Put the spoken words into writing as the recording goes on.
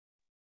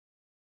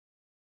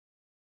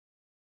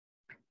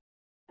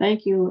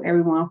Thank you,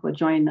 everyone, for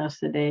joining us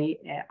today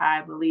at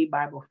I Believe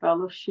Bible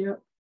Fellowship,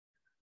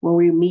 where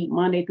we meet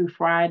Monday through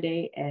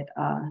Friday at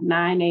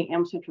 9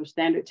 a.m. Central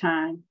Standard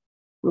Time,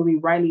 where we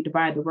rightly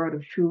divide the word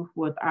of truth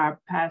with our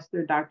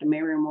pastor, Dr.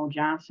 Miriam O.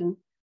 Johnson.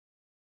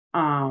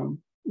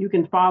 You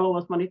can follow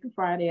us Monday through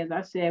Friday. As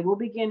I said, we'll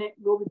be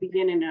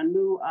beginning a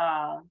new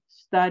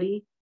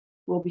study.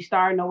 We'll be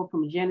starting over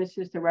from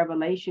Genesis to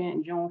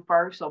Revelation June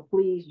 1st. So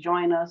please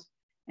join us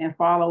and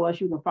follow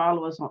us. You can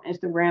follow us on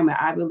Instagram at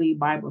I Believe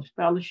Bible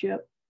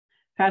Fellowship.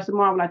 Pastor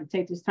Mark, I would like to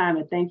take this time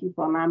to thank you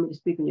for allowing me to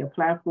speak on your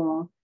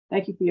platform.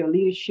 Thank you for your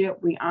leadership.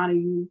 We honor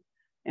you,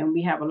 and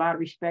we have a lot of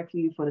respect for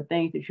you for the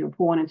things that you're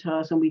pouring into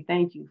us. And we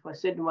thank you for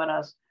sitting with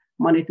us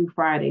Monday through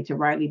Friday to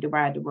rightly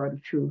divide the word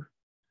of truth.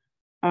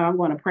 I'm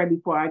going to pray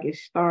before I get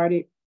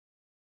started.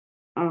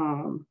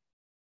 Father,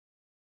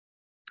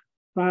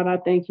 I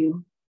thank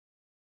you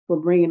for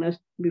bringing us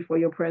before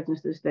your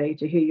presence this day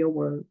to hear your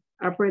word.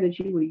 I pray that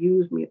you will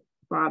use me,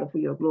 Father, for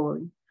your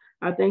glory.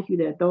 I thank you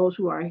that those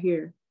who are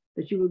here,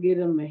 that you will give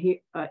them an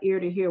ear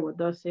to hear what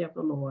thus saith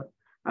the Lord.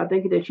 I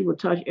thank you that you will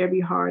touch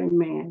every heart and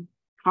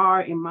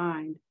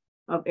mind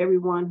of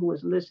everyone who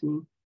is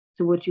listening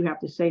to what you have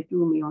to say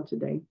through me on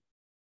today.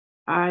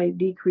 I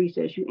decrease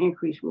as you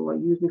increase,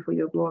 Lord. Use me for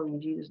your glory.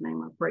 In Jesus'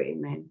 name I pray,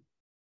 amen.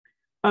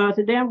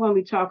 Today I'm going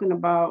to be talking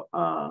about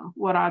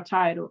what I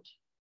titled,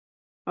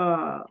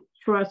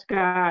 Trust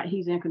God,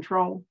 He's in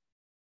Control.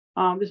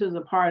 This is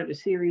a part of the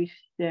series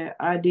that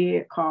I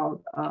did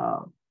called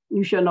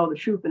You Shall Know the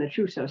Truth, and the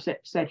Truth Shall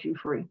Set You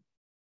Free.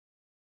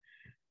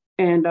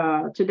 And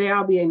today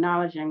I'll be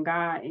acknowledging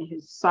God and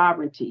his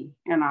sovereignty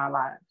in our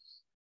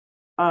lives.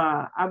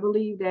 I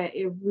believe that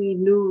if we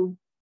knew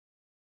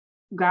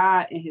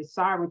God and his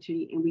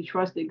sovereignty, and we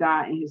trusted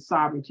God and his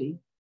sovereignty,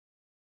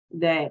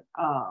 that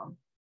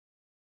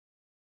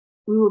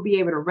we will be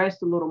able to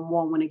rest a little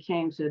more when it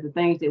came to the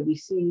things that we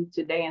see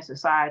today in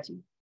society,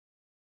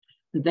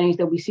 the things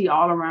that we see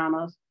all around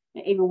us,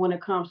 and even when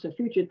it comes to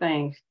future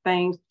things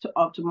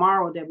of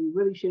tomorrow that we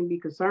really shouldn't be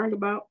concerned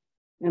about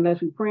unless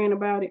we're praying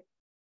about it.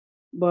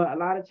 But a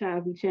lot of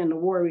times we tend to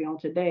worry on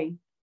today,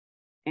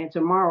 and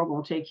tomorrow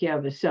going to take care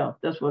of itself.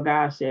 That's what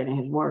God said in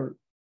his word.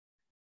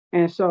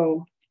 And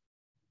so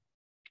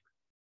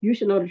you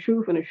should know the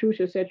truth, and the truth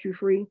shall set you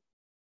free.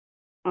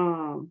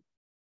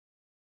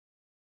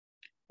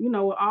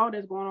 With all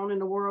that's going on in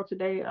the world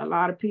today, a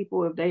lot of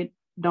people, if they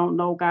don't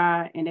know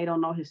God and they don't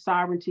know his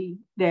sovereignty,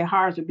 their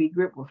hearts will be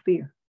gripped with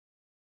fear.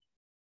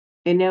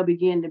 And they'll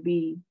begin to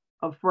be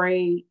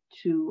afraid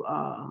to,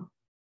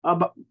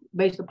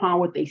 based upon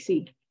what they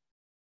see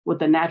with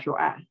the natural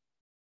eye.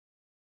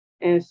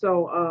 And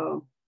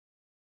so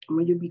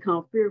when you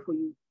become fearful,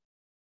 you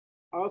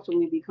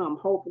ultimately become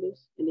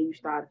hopeless, and then you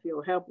start to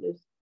feel helpless,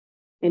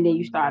 and then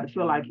you start to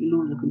feel like you're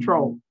losing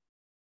control.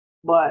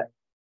 But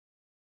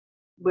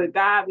with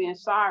God being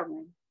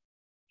sovereign,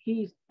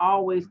 he's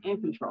always in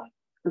control.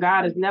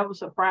 God is never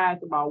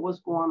surprised about what's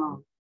going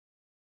on.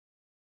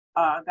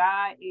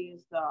 God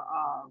is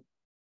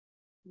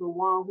the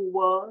one who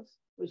was,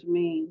 which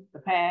means the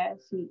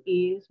past. He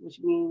is,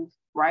 which means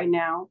right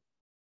now,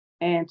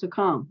 and to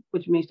come,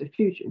 which means the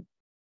future.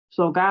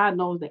 So God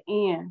knows the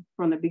end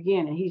from the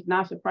beginning. He's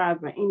not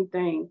surprised by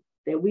anything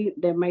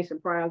that may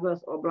surprise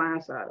us or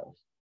blindside us.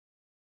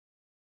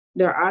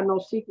 There are no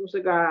secrets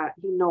of God.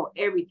 He knows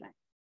everything.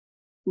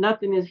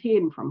 Nothing is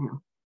hidden from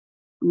him.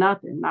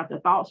 Nothing, not the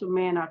thoughts of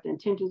man, not the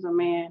intentions of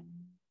man,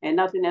 and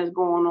nothing that's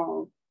going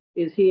on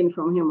is hidden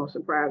from him or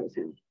surprises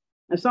him.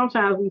 And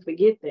sometimes we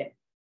forget that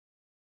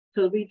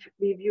because we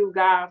view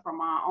God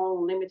from our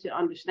own limited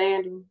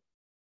understanding.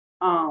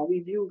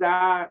 We view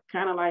God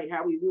kind of like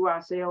how we view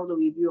ourselves, or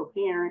we view a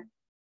parent,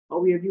 or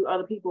we view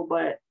other people,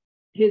 but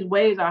his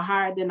ways are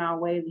higher than our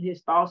ways, and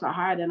his thoughts are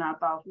higher than our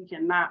thoughts. We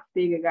cannot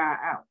figure God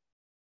out.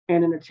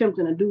 And in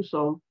attempting to do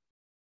so,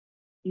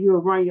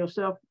 you'll run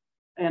yourself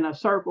in a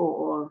circle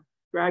or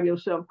drive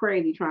yourself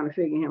crazy trying to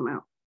figure him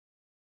out.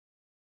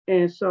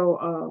 And so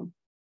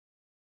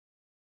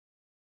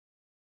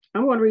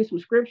I'm going to read some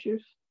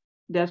scriptures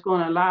that's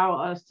going to allow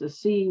us to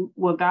see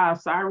what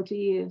God's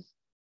sovereignty is.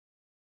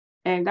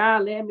 And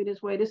God led me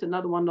this way. This is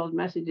another one of those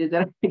messages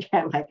that I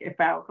got like at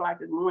 5 o'clock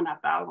this morning. I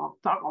thought I was going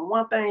to talk on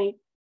one thing,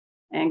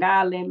 and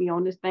God led me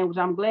on this thing, which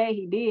I'm glad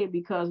he did,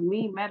 because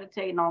me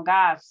meditating on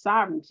God's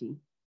sovereignty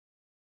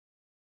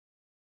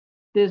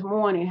this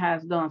morning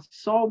has done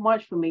so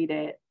much for me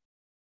that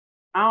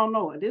I don't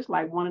know. This is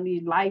like one of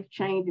these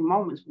life-changing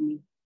moments for me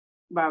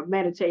by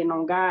meditating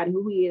on God and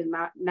who he is.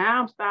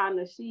 Now I'm starting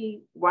to see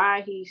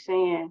why he's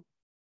saying,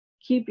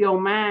 keep your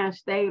mind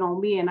stayed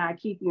on me and I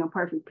keep you in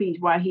perfect peace.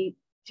 Why he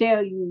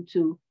tell you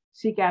to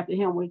seek after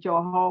him with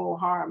your whole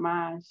heart,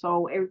 mind,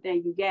 soul,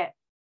 everything you got.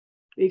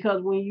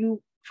 Because when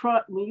you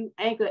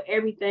anchor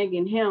everything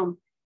in him,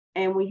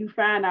 and when you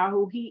find out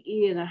who he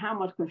is and how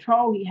much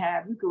control he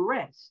has, you can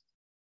rest.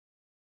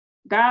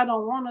 God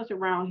don't want us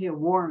around here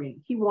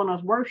worrying. He want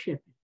us worshiping.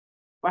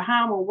 But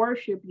how I'm going to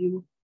worship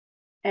you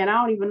and I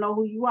don't even know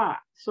who you are?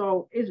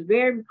 So it's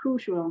very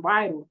crucial and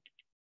vital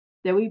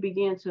that we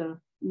begin to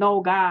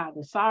know God,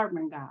 the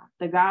sovereign God,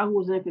 the God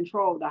who is in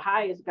control, the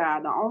highest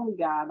God, the only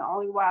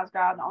wise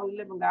God, the only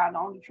living God, the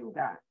only true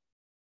God.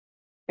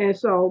 And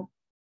so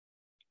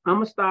I'm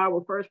gonna start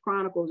with First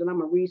Chronicles, and I'm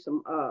gonna read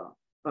some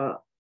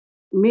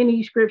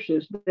many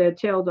scriptures that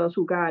tells us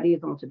who God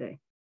is on today.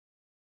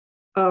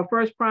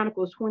 First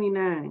Chronicles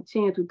 29,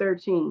 10 to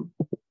 13.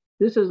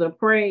 This is a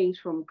praise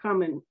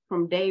coming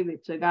from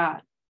David to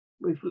God,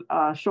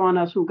 showing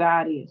us who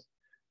God is.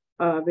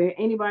 If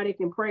anybody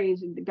can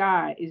praise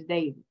God, is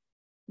David.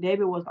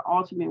 David was the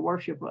ultimate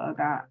worshiper of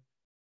God.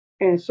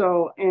 And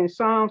so in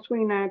Psalms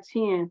 29,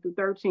 10 through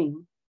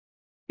 13,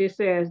 it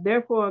says,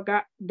 therefore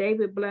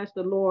David blessed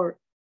the Lord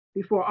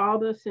before all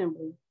the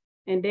assembly.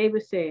 And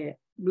David said,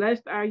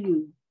 blessed are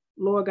you,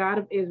 Lord God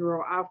of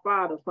Israel, our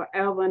Father,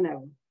 forever and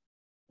ever.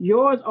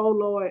 Yours, O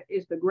Lord,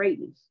 is the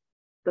greatness,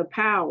 the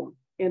power,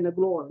 and the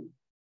glory,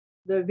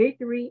 the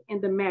victory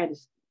and the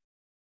majesty.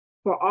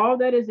 For all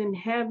that is in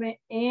heaven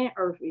and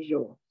earth is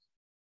yours.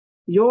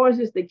 Yours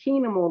is the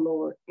kingdom, O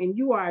Lord, and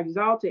you are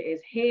exalted as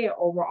head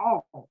over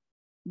all.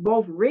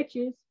 Both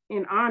riches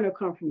and honor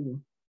come from you,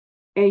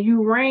 and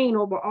you reign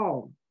over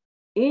all.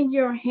 In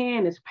your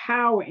hand is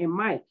power and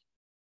might.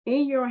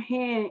 In your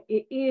hand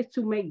it is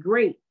to make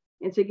great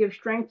and to give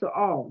strength to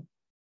all.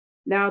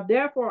 Now,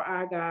 therefore,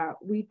 our God,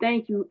 we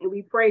thank you and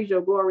we praise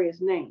your glorious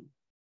name.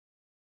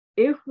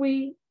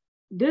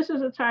 This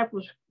is a type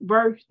of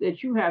verse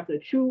that you have to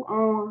chew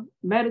on,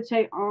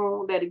 meditate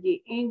on, that it get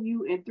in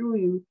you and through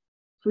you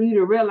for you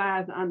to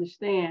realize and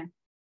understand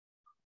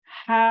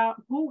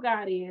who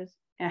God is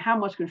and how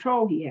much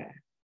control he has.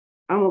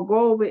 I'm going to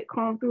go over it,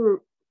 come through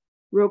it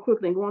real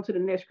quickly and go on to the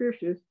next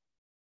scriptures.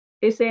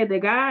 It said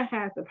that God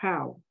has the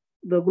power,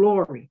 the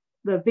glory,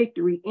 the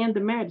victory, and the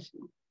majesty.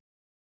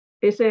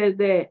 It says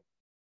that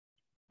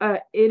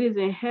it is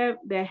in heaven,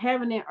 that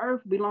heaven and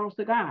earth belongs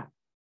to God.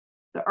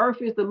 The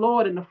earth is the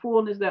Lord and the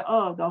fullness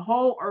thereof, the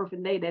whole earth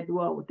and they that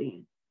dwell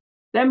within.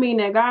 That means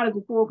that God is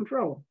in full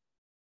control.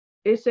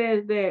 It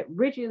says that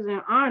riches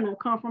and honor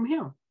come from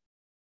him.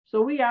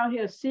 So we out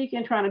here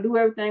seeking, trying to do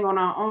everything on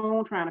our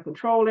own, trying to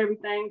control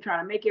everything,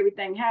 trying to make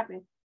everything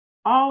happen.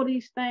 All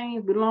these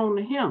things belong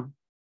to him.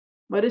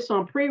 But it's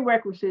some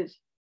prerequisites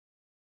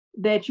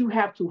that you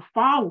have to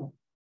follow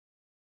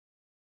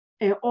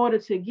in order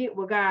to get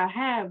what God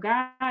have.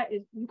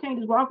 You can't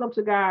just walk up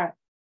to God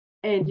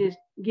and just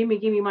give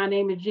me, my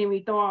name is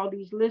Jimmy, throw all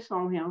these lists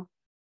on him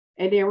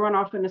and then run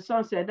off in the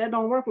sunset. That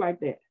don't work like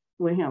that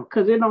with him,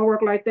 because it don't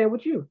work like that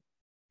with you.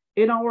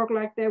 It don't work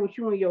like that with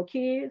you and your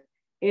kids.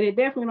 And it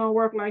definitely don't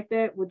work like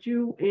that with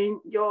you and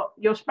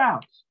your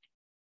spouse.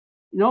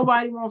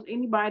 Nobody wants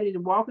anybody to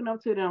walking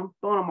up to them,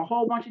 throwing them a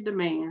whole bunch of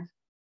demands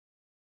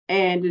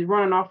and just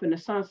running off in the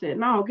sunset.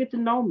 No, get to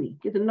know me.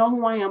 Get to know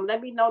who I am.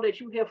 Let me know that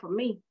you're here for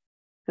me,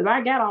 because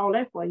I got all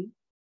that for you.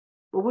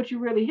 But what you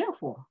really here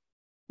for?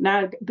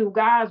 Now, through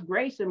God's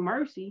grace and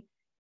mercy,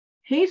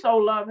 he's so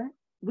loving.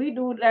 We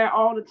do that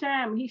all the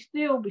time. He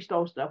still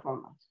bestows stuff on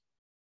us.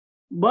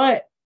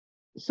 But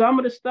some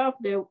of the stuff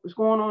that was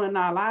going on in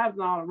our lives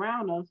and all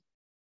around us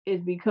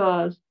is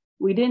because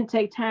we didn't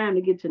take time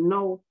to get to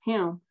know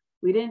him.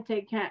 We didn't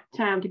take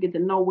time to get to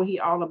know what he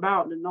all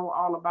about, to know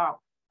all about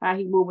how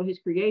he moved with his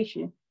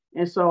creation.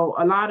 And so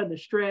a lot of the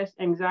stress,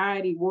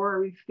 anxiety,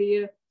 worry,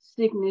 fear,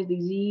 sickness,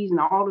 disease, and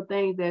all the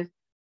things that's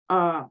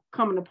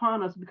coming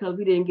upon us because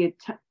we didn't get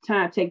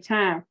take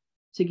time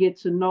to get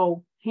to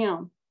know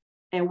him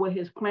and what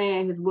his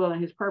plan, his will,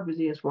 and his purpose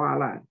is for our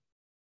life.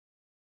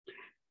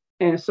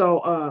 And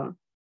so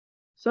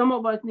some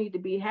of us need to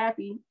be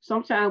happy.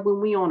 Sometimes when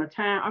we on a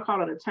time, I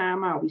call it a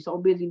timeout. We so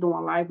busy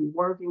doing life, we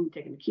working, we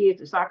taking the kids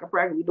to soccer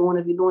practice, we doing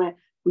it.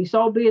 We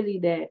so busy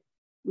that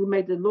we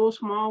make this little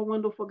small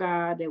window for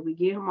God, that we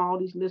give him all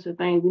these lists of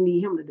things we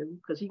need him to do,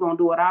 because he's gonna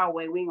do it our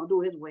way. We ain't gonna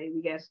do it his way.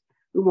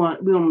 We want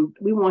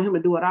him to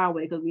do it our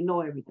way because we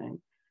know everything.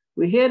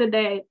 We're here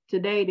today,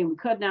 then we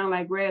cut down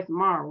like grass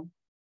tomorrow.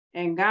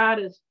 And God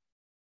is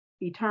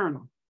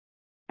eternal.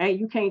 And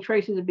you can't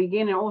trace his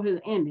beginning or his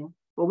ending.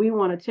 But we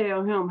want to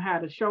tell him how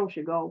the show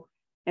should go.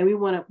 And we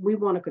want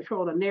to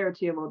control the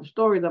narrative or the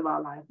stories of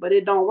our life. But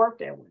it don't work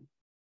that way.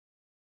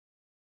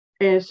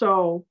 And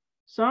so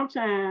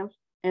sometimes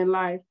in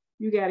life,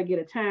 you got to get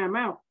a time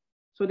out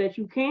so that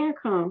you can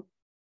come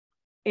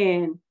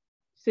and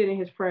sit in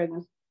his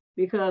presence.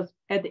 Because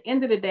at the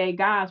end of the day,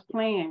 God's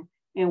plan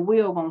and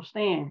will gonna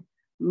stand.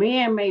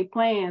 Man made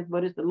plans,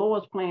 but it's the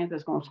Lord's plans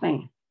that's gonna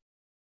stand.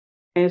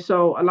 And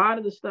so a lot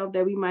of the stuff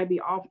that we might be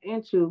off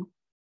into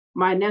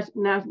might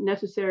not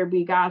necessarily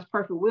be God's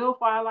perfect will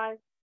for our life.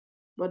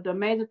 But the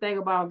amazing thing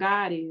about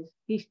God is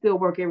he still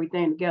works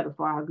everything together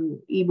for our good,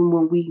 even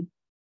when we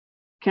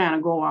kind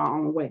of go our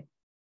own way.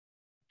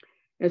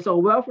 And so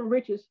wealth and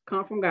riches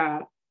come from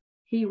God.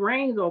 He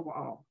reigns over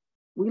all.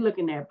 We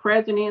looking at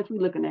presidents, we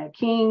looking at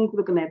kings,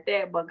 looking at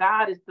that, but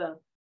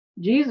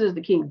Jesus is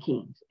the King of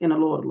Kings and the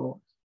Lord of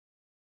Lords.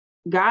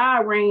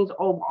 God reigns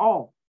over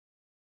all.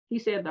 He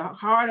said the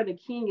heart of the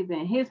king is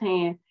in his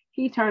hand.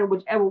 He turns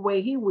whichever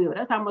way he will.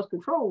 That's how much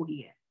control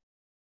he has.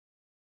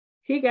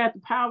 He got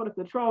the power to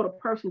control the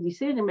person's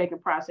decision-making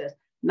process.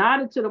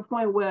 Not to the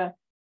point where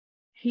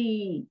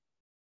it's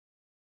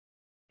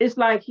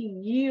like he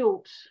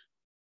yields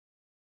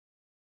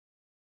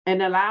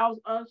and allows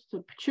us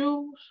to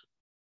choose.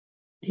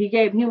 He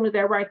gave humans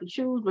that right to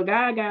choose, but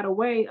God got a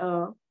way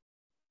of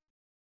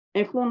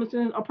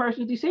influencing a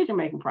person's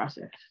decision-making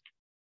process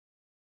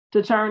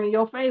to turn in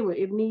your favor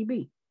if need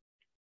be.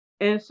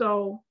 And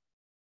so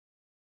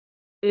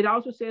it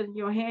also says in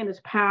your hand is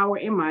power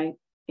and might,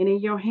 and in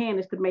your hand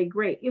is to make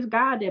great. It's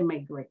God that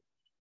make great.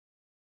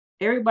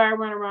 Everybody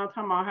running around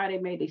talking about how they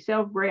made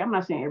themselves great. I'm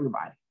not saying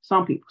everybody.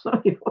 Some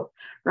people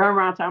run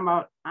around talking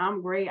about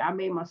I'm great, I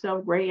made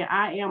myself great, and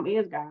I am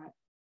is God.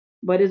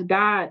 But it's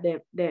God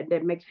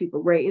that makes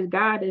people great. It's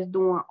God that's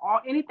doing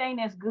anything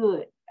that's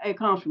good. It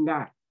comes from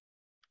God.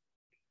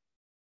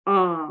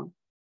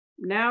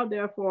 Now,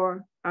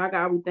 therefore, our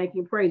God, we thank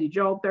you and praise you.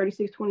 Job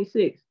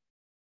 36:26.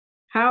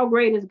 How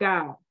great is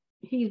God?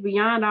 He's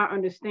beyond our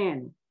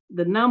understanding.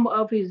 The number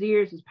of his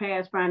years is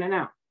past finding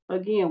out.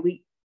 Again,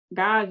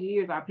 God's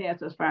years are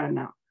past us finding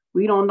out.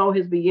 We don't know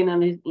his beginning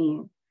and his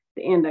end,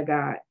 the end of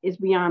God. It's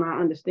beyond our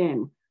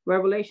understanding.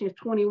 Revelations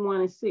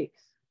 21:6.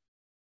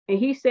 And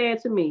he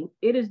said to me,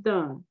 it is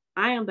done.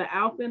 I am the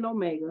Alpha and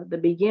Omega, the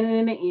beginning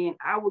and the end.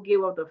 I will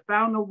give of the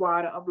fountain of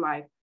water of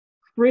life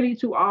freely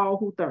to all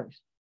who thirst.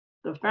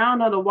 The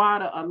fountain of the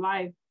water of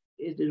life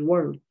is his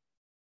word,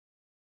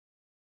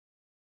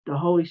 the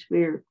Holy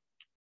Spirit.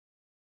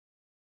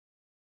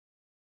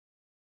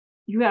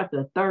 You have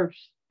to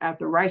thirst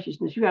after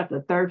righteousness. You have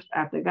to thirst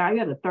after God. You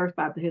have to thirst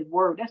after his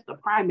word. That's the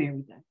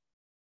primary thing.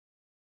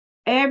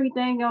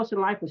 Everything else in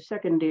life is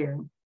secondary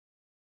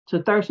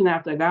to thirsting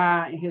after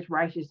God and his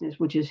righteousness,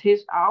 which is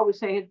I always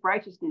say his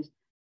righteousness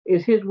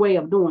is his way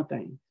of doing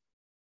things.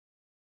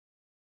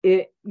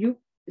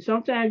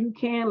 Sometimes you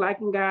can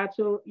liken God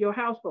to your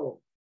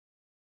household.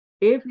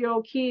 If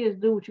your kids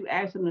do what you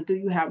ask them to do,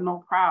 you have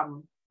no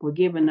problem with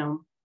giving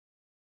them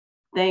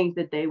things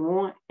that they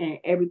want and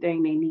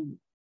everything they need.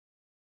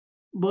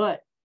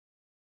 But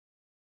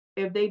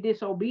if they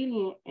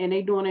disobedient and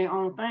they doing their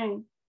own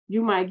thing,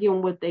 you might give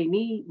them what they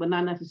need, but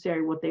not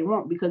necessarily what they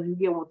want, because if you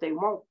give them what they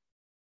want,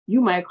 you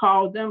might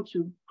cause them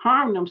to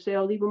harm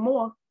themselves even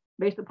more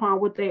based upon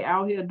what they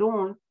out here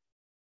doing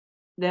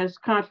that's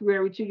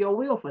contrary to your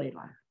will for their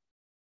life.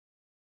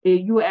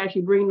 And you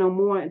actually bring them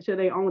more into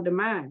their own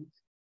demise.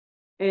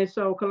 And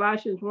so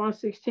Colossians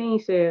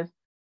 1:16 says,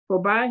 for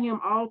by him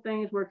all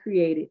things were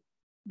created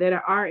that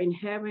are in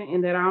heaven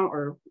and that are on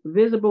earth,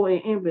 visible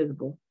and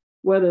invisible,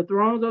 whether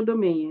thrones or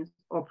dominions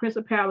or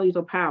principalities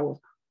or powers,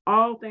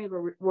 all things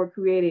were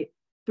created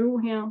through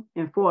him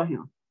and for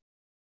him.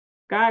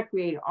 God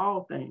created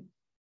all things.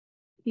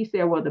 He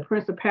said, well, the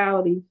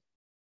principalities,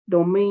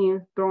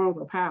 dominions, thrones,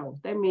 or powers.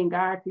 That means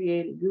God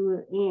created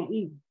good and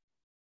evil.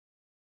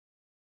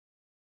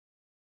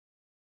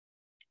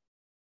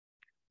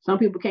 Some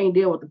people can't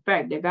deal with the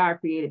fact that God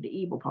created the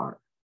evil part.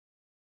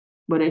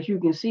 But as you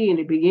can see in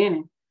the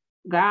beginning,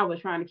 God was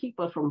trying to keep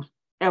us from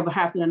ever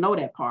having to know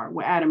that part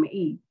with Adam and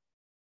Eve.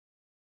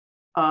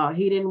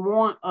 He didn't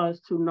want us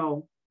to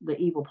know the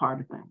evil part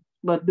of things.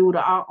 But due to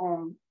our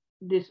own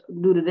we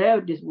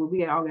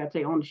all got to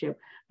take ownership.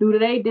 Due to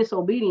their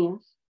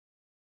disobedience,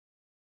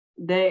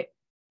 they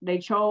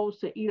chose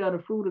to eat of the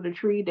fruit of the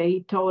tree that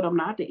he told them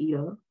not to eat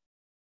of.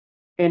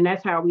 And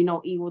that's how we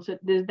know evil to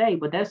this day.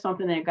 But that's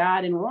something that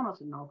God didn't want us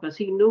to know, because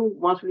he knew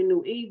once we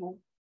knew evil,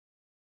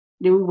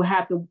 then we would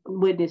have to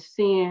witness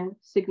sin,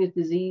 sickness,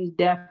 disease,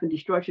 death, and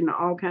destruction, and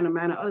all kind of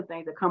manner of other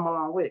things that come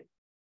along with it.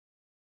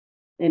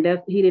 And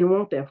he didn't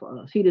want that for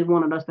us. He just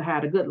wanted us to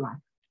have a good life.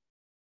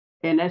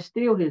 And that's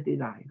still his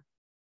desire.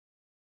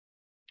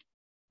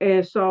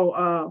 And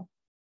so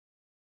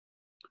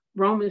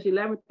Romans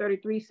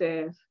 11:33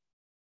 says,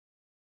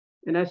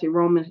 and that's in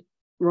Romans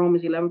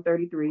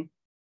 11:33,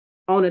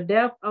 on the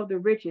depth of the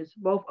riches,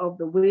 both of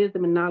the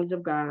wisdom and knowledge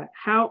of God,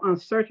 how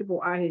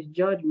unsearchable are his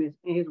judgments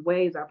and his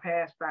ways are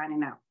past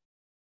finding out.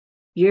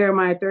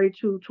 Jeremiah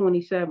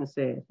 32:27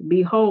 says,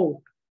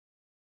 behold,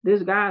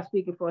 this God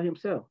speaking for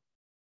himself.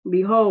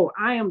 Behold,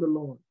 I am the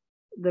Lord,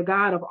 the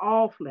God of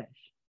all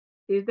flesh.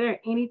 Is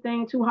there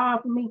anything too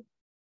hard for me?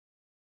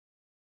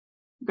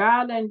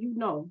 God letting you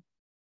know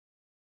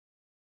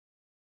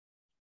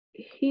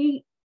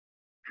he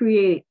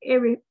created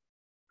every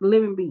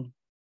living being.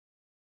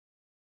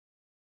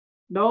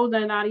 Those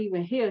that are not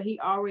even here, he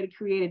already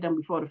created them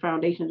before the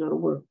foundations of the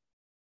world.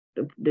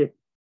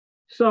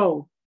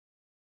 So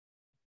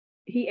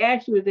he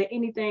asked you, is there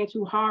anything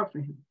too hard for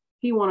him?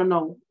 He want to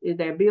know, is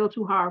that bill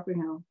too hard for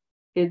him?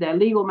 Is that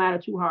legal matter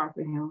too hard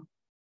for him?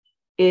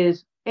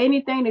 Is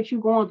anything that you're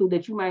going through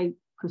that you might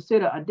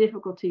consider a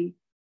difficulty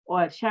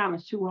or a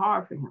challenge too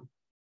hard for him?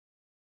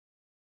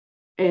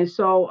 And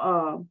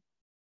so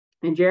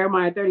in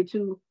Jeremiah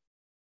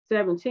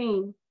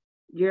 32:17,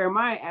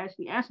 Jeremiah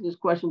actually answered this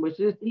question, which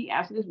is, he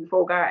answered this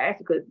before God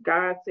asked it, because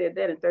God said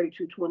that in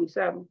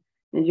 32:27.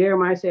 And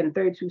Jeremiah said in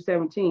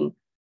 32:17,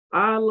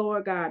 our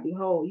Lord God,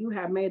 behold, you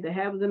have made the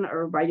heavens and the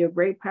earth by your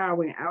great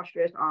power and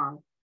outstretched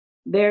arm.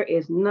 There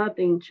is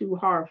nothing too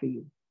hard for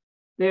you.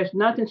 There's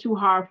nothing too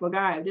hard for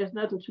God. There's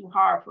nothing too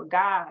hard for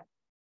God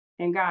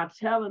and God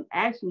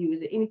asking you, is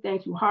there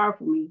anything too hard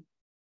for me?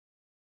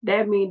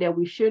 That means that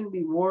we shouldn't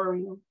be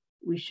worrying.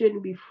 We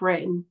shouldn't be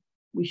fretting.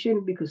 We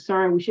shouldn't be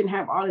concerned. We shouldn't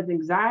have all this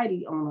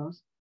anxiety on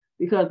us,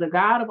 because the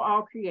God of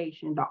all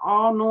creation, the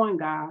all-knowing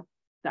God,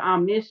 the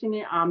omniscient,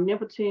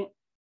 omnipotent,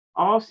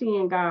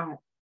 all-seeing God,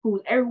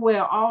 who's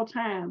everywhere at all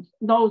times,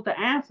 knows the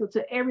answer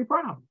to every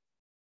problem.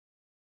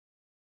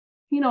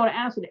 He knows the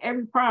answer to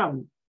every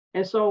problem.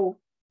 And so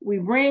we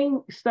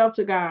bring stuff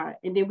to God,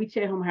 and then we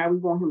tell him how we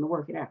want him to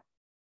work it out.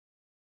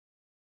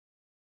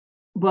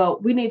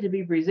 But we need to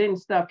be presenting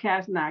stuff,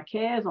 casting our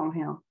cares on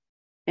him,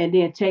 and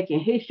then taking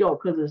his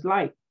yoke, because it's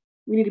light.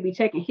 We need to be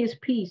taking his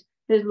peace,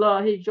 his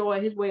love, his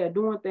joy, his way of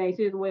doing things,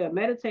 his way of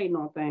meditating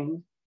on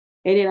things,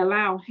 and then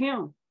allow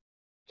him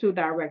to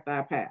direct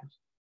our paths.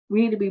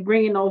 We need to be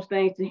bringing those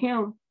things to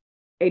him,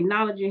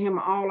 acknowledging him in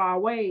all our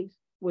ways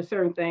with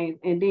certain things,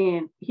 and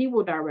then he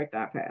will direct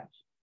our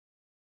paths.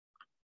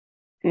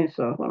 And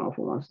so, hold on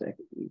for 1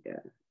 second. We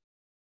got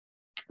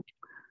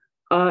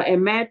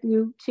in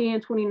Matthew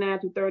 10, 29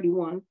 through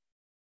 31,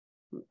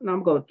 and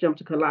I'm going to jump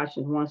to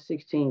Colossians 1,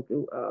 16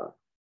 through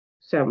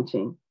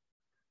 17.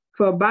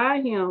 For by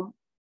him,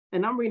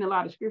 and I'm reading a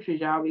lot of scriptures,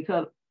 y'all,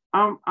 because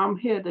I'm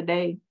here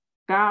today.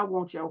 God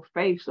wants your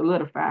faith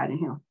solidified in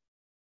him.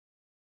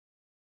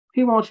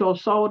 He wants your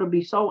soul to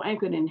be so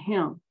anchored in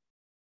him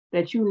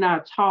that you're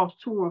not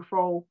tossed to and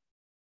fro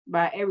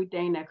by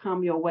everything that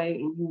come your way,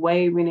 and you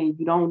wavering and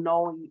you don't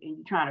know, and you're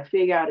trying to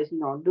figure out, is he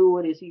going to do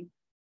it?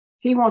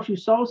 He wants you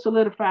so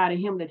solidified in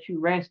him that you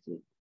rested.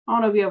 I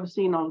don't know if you ever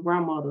seen those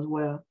grandmothers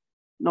where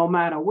no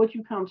matter what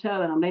you come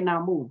telling them, they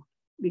not moved,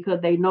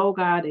 because they know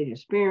God, they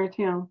experienced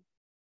him.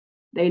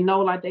 They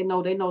know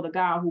the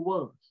God who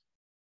was.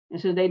 And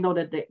so they know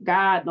that the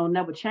God don't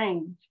never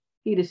change.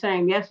 He the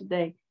same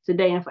yesterday,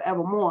 today, and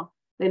forevermore.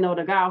 They know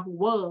the God who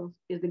was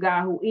is the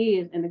God who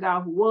is, and the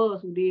God who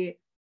was, who did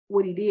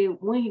what he did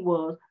when he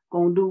was,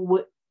 gonna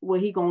do what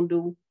he gonna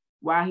do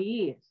while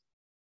he is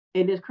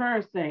in this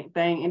current thing.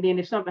 And then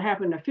if something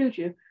happened in the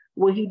future,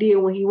 what he did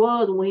when he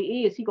was and when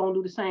he is, he gonna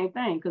do the same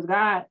thing. Because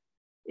God,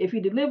 if he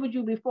delivered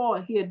you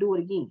before, he'll do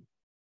it again.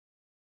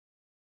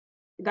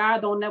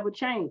 God don't never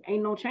change.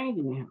 Ain't no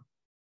changing in him.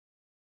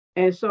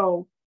 And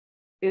so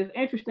it's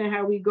interesting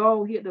how we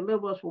go, he'll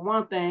deliver us for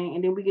one thing,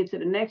 and then we get to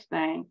the next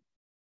thing.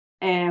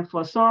 And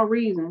for some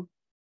reason,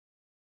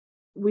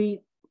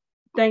 we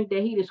think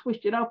that he just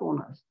switched it up on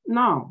us.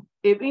 No,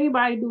 if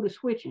anybody do the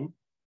switching,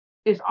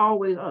 it's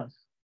always us.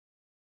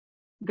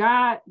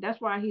 God, that's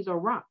why he's a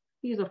rock.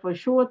 He's a for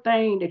sure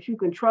thing that you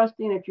can trust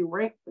in, that you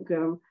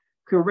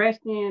can rest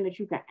in, that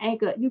you can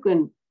anchor, you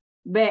can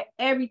bet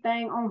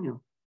everything on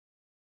him.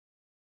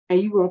 And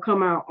you're going to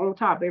come out on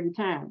top every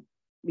time,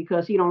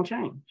 because he don't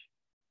change.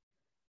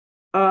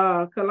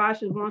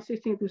 Colossians 1,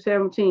 16 through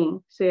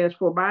 17 says,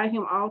 for by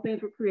him all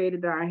things were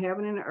created that are in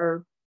heaven and the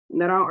earth,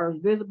 and that are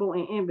earth, visible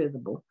and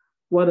invisible,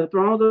 whether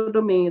thrones or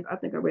dominions, I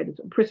think I read it,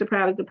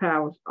 principalities and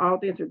powers, all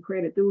things were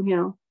created through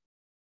him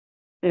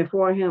and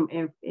for him,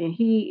 and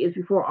he is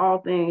before all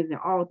things, and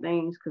all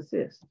things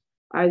consist.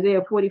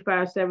 Isaiah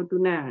 45, 7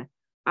 through 9.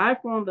 I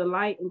form the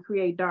light and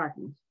create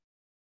darkness.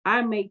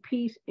 I make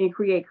peace and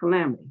create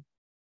calamity.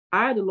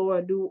 I, the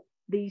Lord, do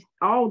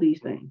all these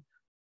things.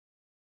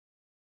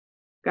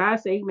 God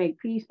said he made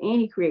peace and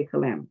he created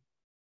calamity.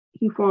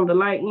 He formed the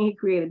light and he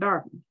created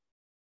darkness.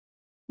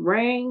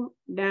 Rain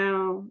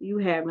down, you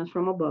heavens,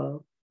 from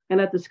above, and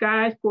let the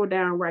skies pour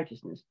down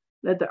righteousness.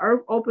 Let the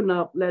earth open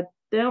up, let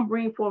them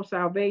bring forth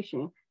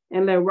salvation,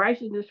 and let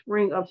righteousness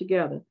spring up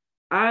together.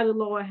 I, the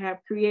Lord, have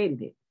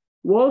created it.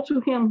 Woe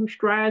to him who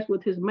strives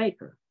with his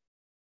maker.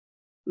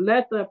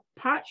 Let the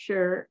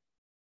potsherd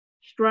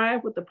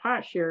strive with the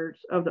potsherds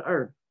of the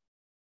earth.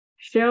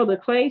 Shall the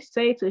clay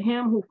say to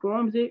him who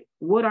forms it,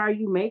 what are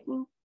you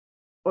making?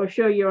 Or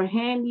shall your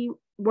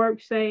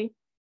handiwork say,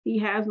 he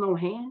has no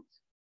hands?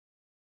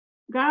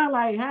 God,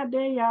 like, how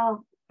dare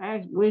y'all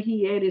ask where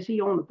he at? Is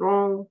he on the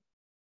throne?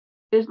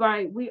 It's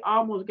like we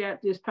almost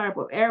got this type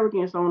of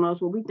arrogance on us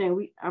where we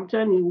think I'm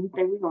telling you, we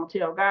think we're going to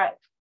tell God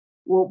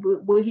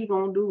what he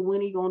going to do,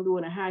 when he going to do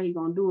it, and how he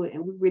going to do it.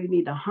 And we really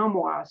need to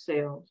humble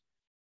ourselves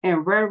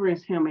and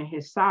reverence him and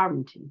his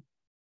sovereignty.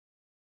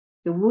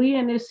 If we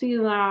in this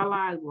season of our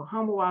lives will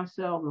humble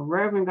ourselves and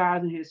reverence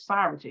God and his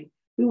sovereignty,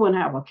 we wouldn't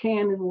have a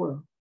care in this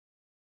world.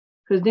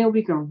 Because then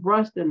we can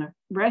rest in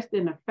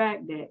the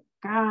fact that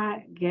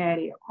God got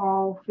it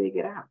all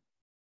figured out.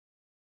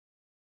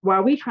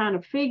 While we trying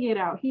to figure it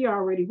out, he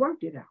already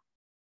worked it out.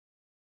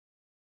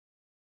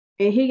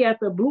 And he got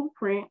the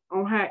blueprint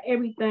on how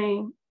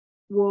everything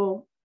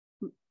will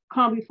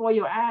come before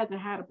your eyes and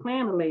how the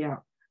plan to lay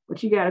out.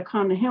 But you got to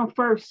come to him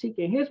first,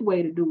 seeking his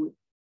way to do it,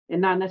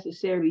 and not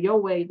necessarily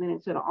your ways, and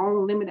into the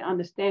own limited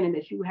understanding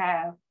that you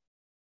have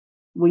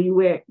where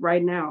you at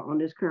right now on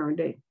this current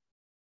day.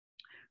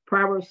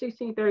 Proverbs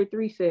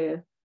 16:33 says,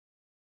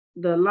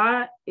 the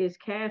lot is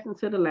cast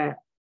into the lap,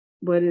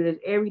 but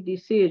every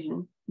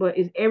decision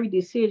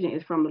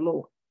is from the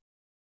Lord.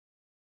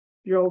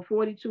 Job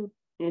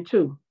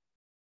 42:2.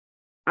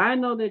 I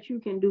know that you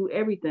can do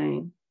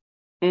everything,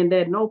 and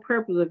that no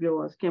purpose of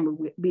yours can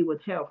be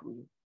withheld from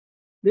you.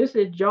 This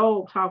is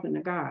Job talking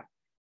to God.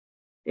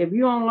 If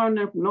you don't learn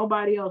that from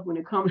nobody else when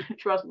it comes to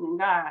trusting in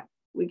God,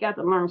 we got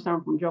to learn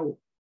something from Job.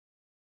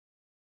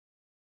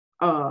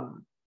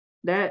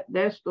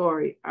 That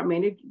story, I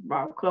mean, it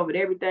covered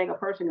everything a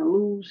person can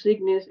lose,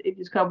 sickness. It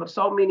just covered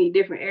so many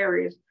different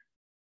areas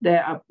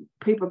that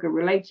people can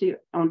relate to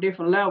on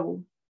different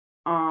levels.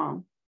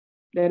 That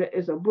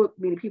it's a book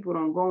many people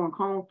don't go and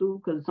comb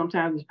through because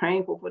sometimes it's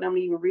painful for them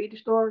to even read the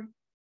story.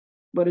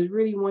 But it's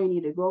really when you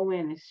need to go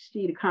in and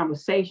see the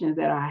conversations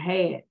that I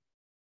had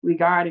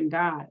regarding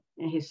God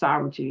and his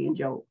sovereignty in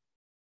Job.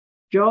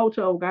 Job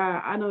told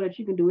God, I know that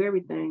you can do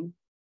everything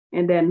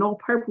and that no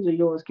purpose of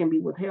yours can be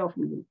withheld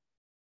from you.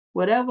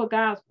 Whatever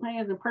God's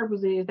plans and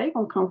purpose is, they're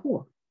going to come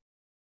forth.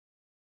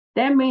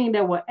 That means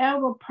that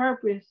whatever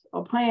purpose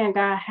or plan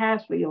God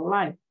has for your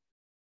life,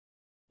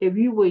 if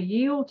you will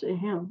yield to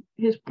him,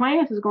 his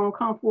plans is going to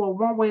come forth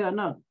one way or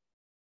another.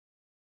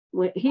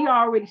 When he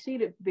already see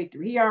the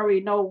victory. He already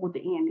know what the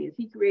end is.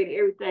 He created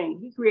everything.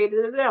 He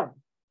created the devil.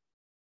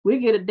 We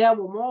give the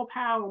devil more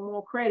power and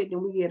more credit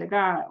than we give to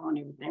God on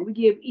everything. We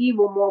give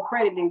evil more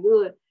credit than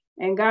good,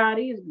 and God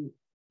is good.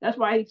 That's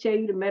why he tell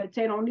you to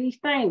meditate on these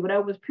things,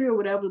 whatever is pure,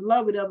 whatever is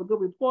love, whatever good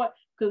report,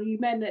 because you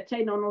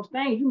meditating on those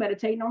things, you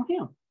meditating on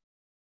him.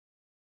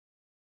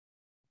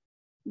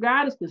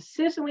 God is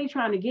consistently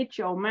trying to get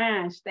your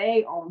mind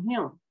stay on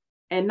him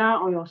and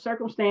not on your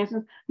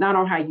circumstances, not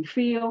on how you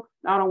feel,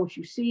 not on what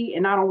you see,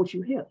 and not on what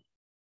you hear.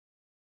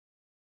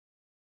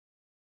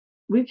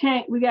 We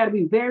got to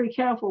be very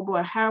careful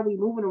about how we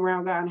moving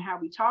around God and how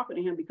we talking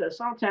to him, because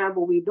sometimes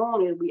what we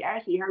doing is we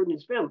actually hurting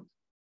his feelings.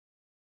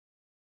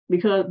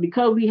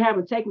 Because we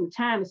haven't taken the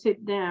time to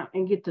sit down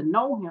and get to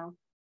know him,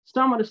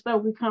 some of the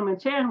stuff we come and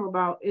tell him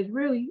about is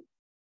really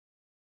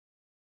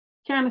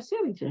kind of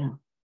silly to him.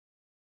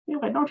 He's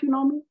like, don't you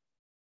know me?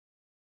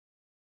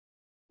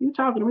 You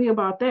talking to me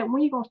about that?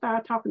 When you going to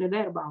start talking to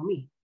that about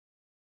me?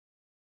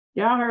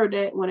 Y'all heard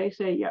that when they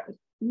say, yeah,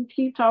 you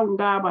keep talking to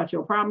God about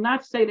your problem.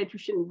 Not to say that you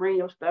shouldn't bring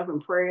your stuff in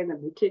prayers and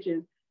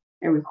petitions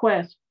and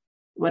requests,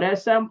 but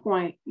at some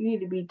point, you need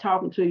to be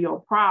talking to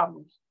your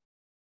problems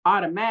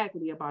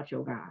automatically about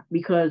your God,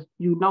 because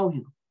you know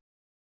him.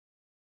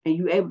 And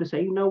you're able to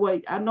say, you know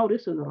what, I know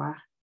this is a lie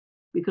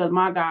because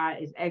my God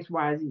is X,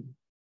 Y, Z.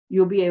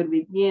 You'll be able to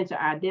begin to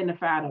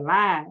identify the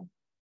lies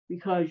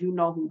because you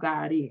know who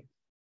God is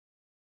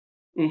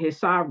and his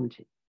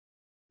sovereignty.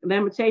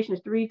 Lamentations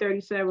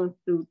 3:37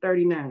 through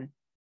 39.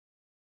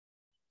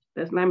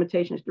 That's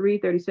Lamentations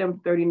 3:37 to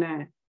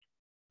 39.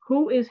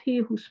 Who is he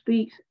who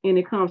speaks and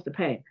it comes to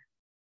pass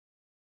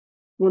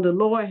when the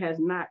Lord has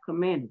not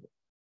commanded it?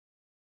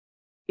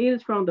 It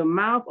is from the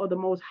mouth of the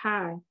Most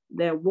High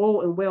that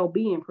woe and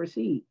well-being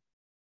proceed.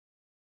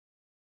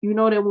 You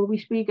know that when we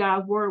speak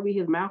God's word, we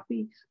his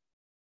mouthpiece.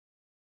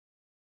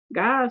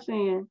 God's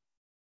saying,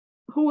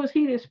 who is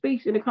he that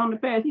speaks and it come to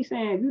pass? He's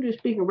saying, if you just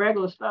speaking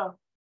regular stuff,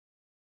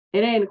 it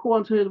ain't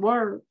according to his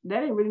word,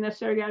 that ain't really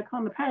necessarily got to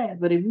come to pass.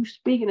 But if you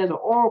speaking as an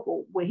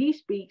oracle, when he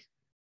speaks,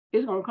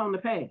 it's going to come to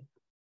pass.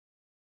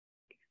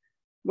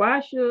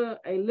 Why should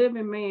a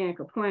living man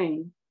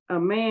complain, a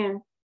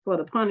man for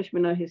the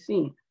punishment of his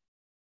sin?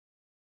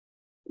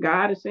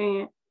 God is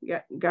saying,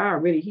 God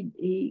really,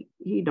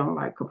 he don't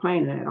like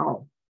complaining at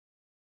all.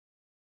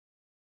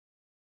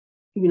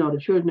 You know, the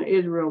children of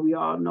Israel, we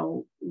all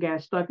know,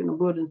 got stuck in the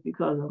wilderness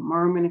because of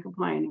murmuring and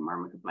complaining.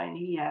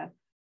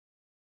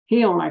 He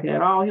don't like it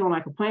at all. He don't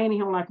like complaining. He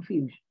don't like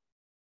confusion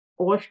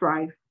or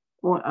strife.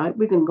 Or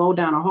we can go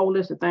down a whole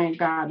list of things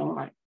God don't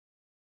like.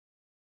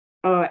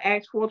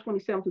 Acts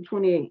 4:27 to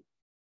 28.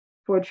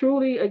 For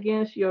truly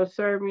against your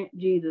servant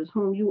Jesus,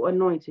 whom you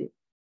anointed,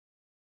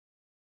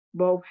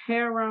 both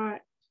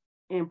Herod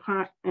and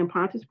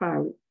Pontius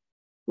Pilate,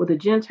 with the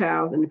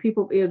Gentiles and the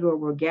people of Israel,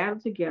 were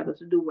gathered together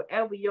to do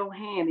whatever your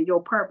hand and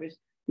your purpose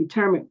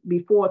determined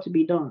before to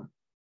be done.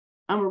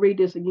 I'm going to read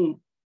this again.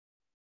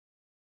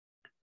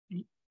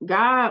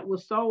 God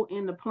was so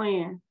in the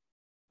plan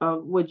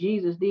of what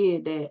Jesus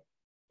did that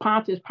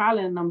Pontius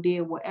Pilate and them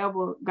did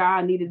whatever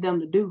God needed them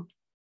to do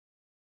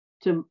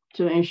to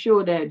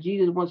ensure that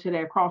Jesus went to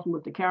that cross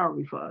with the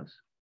Calvary for us.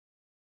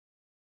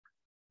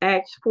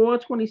 Acts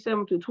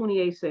 4:27 to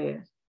 28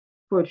 says,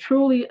 for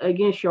truly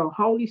against your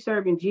holy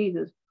servant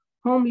Jesus,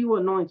 whom you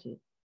anointed,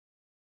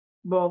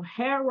 both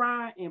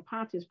Herod and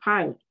Pontius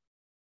Pilate.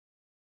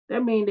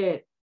 That means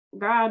that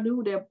God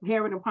knew that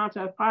Herod and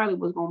Pontius Pilate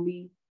was going to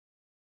be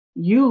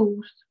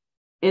used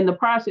in the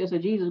process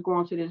of Jesus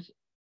going to this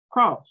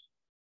cross.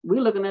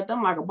 We're looking at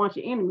them like a bunch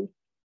of enemies,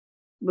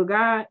 but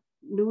God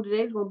knew that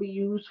they was going to be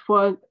used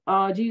for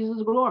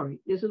Jesus' glory.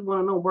 This is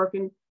one of them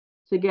working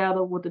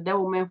together with the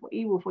devil man for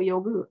evil for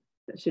your good,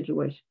 that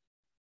situation.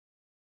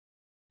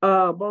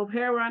 Both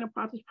Herod and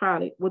Pontius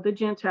Pilate with the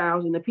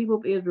Gentiles and the people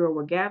of Israel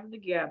were gathered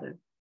together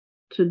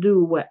to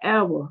do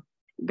whatever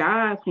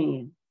God's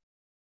hand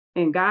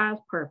and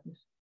God's purpose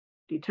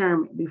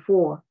determined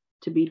before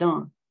to be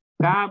done.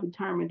 God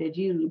determined that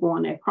Jesus was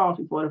going that cross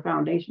before the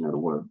foundation of the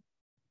world.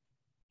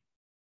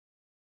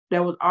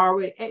 that was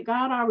already,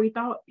 God already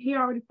thought, he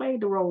already played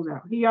the roles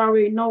out. He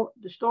already know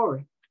the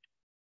story.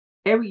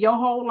 Your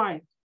whole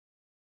life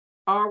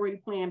already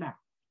planned out.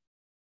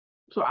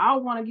 So I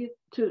want to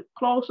get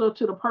closer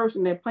to the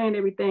person that planned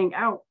everything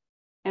out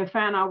and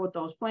find out what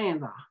those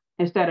plans are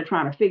instead of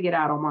trying to figure it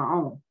out on my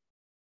own.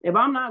 If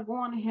I'm not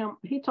going to him,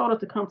 he told us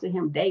to come to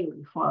him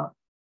daily for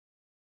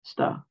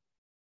stuff.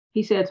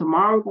 He said,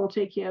 tomorrow we're going to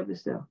take care of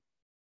itself.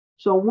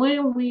 So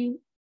when we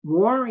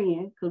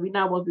worrying, because we're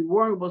not supposed to be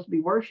worrying, we're supposed to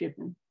be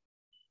worshiping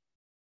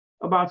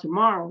about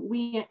tomorrow,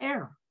 we in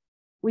error.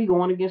 We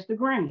going against the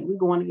grain. We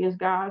going against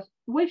God's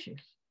wishes.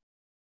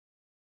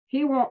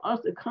 He wants us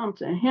to come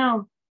to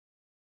him.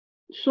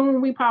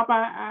 Soon we pop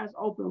our eyes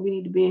open, we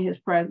need to be in his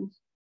presence.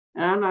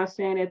 And I'm not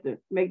saying that to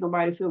make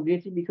nobody feel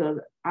guilty, because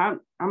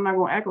I'm not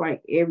going to act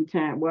like every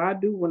time. Well, I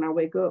do when I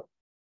wake up.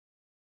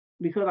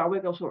 Because I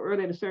wake up so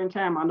early at a certain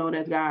time, I know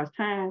that's God's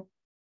time.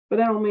 But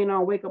that don't mean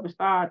I'll wake up and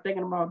start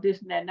thinking about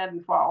this and that and that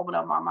before I open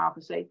up my mouth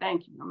and say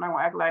thank you. I'm not going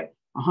to act like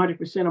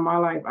 100% of my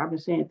life I've been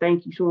saying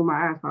thank you soon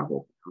my eyes pop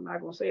open. I'm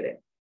not going to say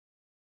that.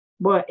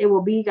 But it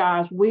will be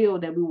God's will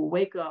that we will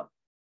wake up,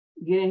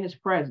 get in his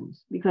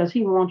presence, because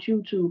he wants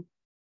you to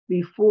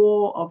be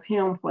full of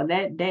him for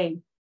that day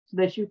so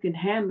that you can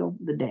handle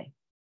the day.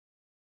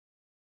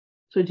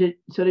 So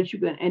that you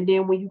can, and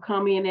then when you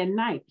come in at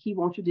night, he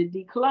wants you to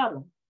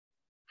declutter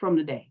from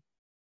the day.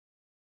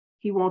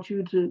 He wants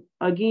you to,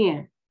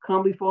 again,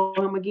 come before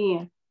him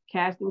again,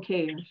 casting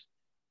cares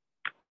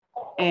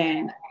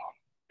and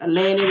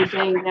laying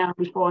everything down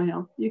before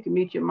him. You can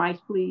mute your mics,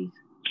 please,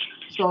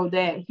 so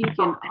that he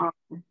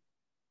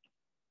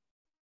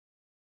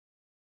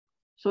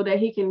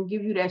can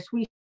give you that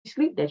sweet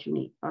sleep that you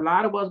need. A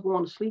lot of us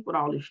going to sleep with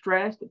all the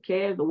stress, the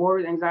cares, the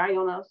worries, anxiety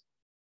on us.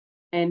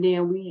 And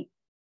then we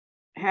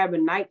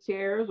having night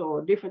terrors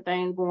or different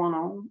things going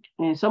on.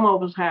 And some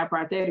of us have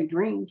prophetic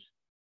dreams.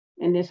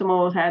 And then some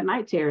of us had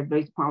night terrors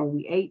based upon what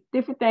we ate,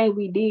 different things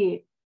we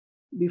did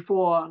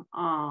before,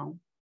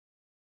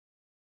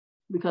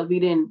 because we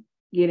didn't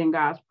get in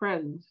God's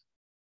presence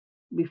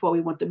before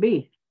we went to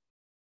bed.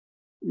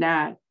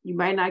 Now, you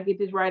might not get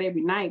this right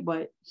every night,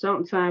 but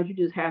sometimes you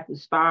just have to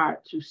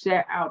start to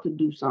set out to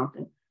do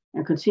something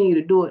and continue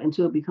to do it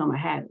until it becomes a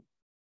habit.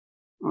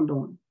 I'm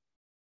doing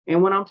it.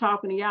 And when I'm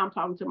talking to y'all, I'm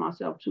talking to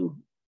myself too,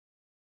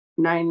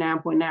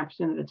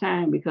 99.9% of the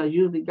time, because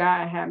usually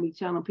God had me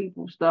telling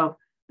people stuff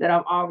that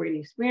I've already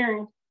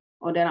experienced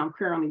or that I'm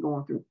currently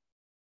going through.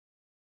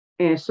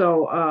 And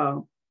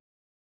so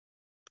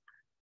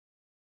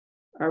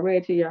I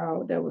read to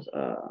y'all that was,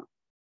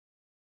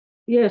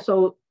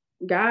 so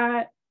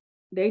God,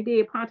 they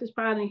did, Pontius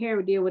Pilate and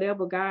Herod did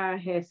whatever God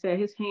had set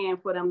his hand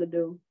for them to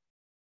do,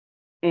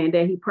 and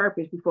that he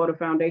purposed before the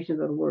foundations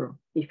of the world.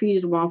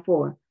 Ephesians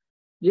 1:4.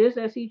 Just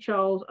as he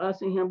chose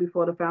us in him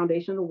before the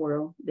foundation of the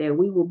world, that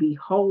we will be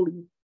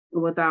holy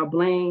and without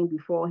blame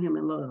before him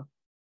in love.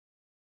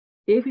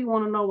 If you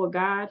want to know what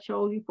God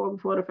chose you for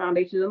before the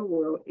foundations of the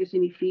world, it's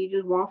in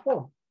Ephesians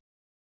 1:4.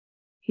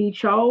 He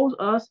chose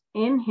us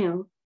in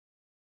him,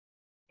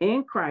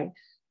 in Christ,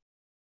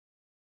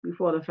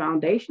 before the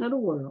foundation of the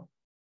world,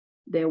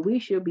 that we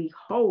should be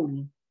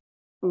holy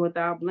and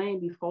without blame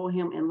before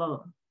him in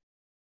love.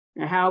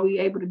 And how are we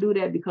able to do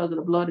that? Because of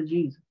the blood of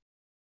Jesus.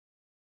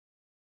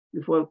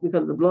 Because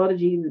of the blood of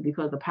Jesus,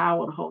 because of the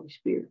power of the Holy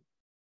Spirit.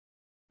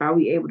 How are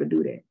we able to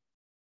do that?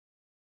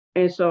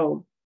 And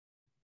so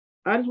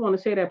I just want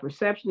to say that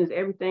perception is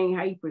everything.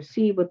 How you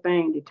perceive a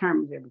thing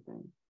determines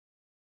everything.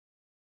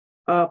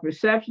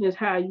 Perception is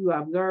how you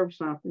observe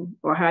something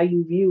or how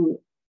you view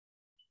it.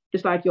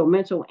 Just like your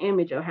mental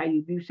image of how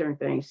you view certain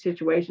things,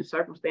 situations,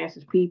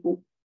 circumstances,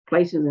 people,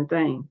 places, and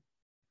things.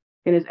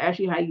 And it's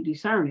actually how you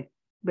discern it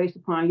based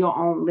upon your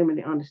own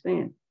limited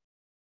understanding.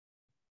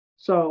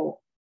 So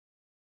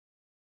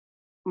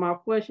my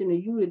question to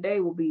you today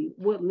will be,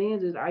 what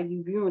lenses are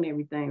you viewing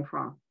everything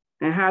from?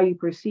 And how you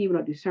perceiving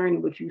or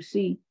discerning what you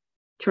see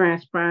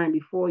transpiring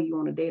before you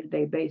on a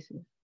day-to-day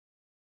basis?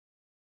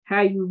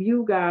 How you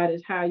view God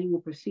is how you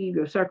will perceive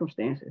your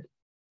circumstances.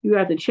 You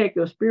have to check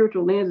your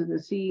spiritual lenses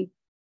and see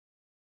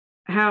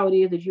how it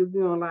is that you're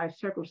viewing life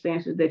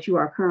circumstances that you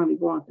are currently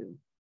going through.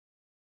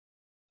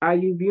 Are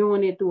you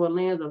viewing it through a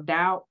lens of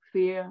doubt,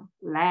 fear,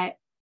 lack?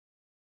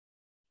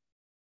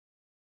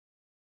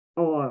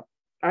 Or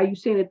are you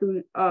seeing it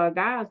through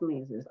God's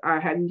lenses? Or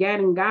have you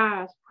gotten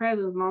God's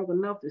presence long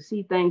enough to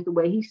see things the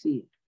way he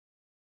sees it?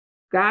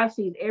 God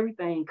sees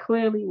everything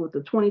clearly with the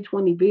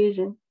 20/20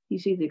 vision. He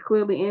sees it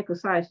clearly and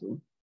concisely.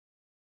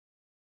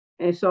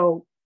 And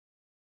so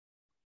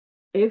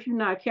if you're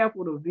not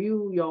careful to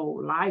view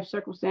your life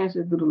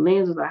circumstances through the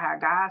lenses of how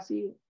God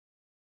sees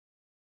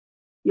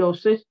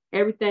it,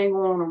 everything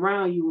going on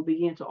around you will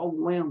begin to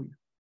overwhelm you.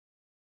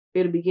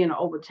 It'll begin to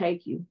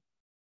overtake you.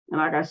 And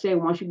like I said,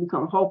 once you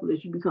become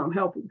hopeless, you become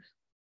helpless.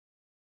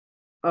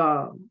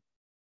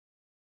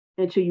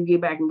 Until you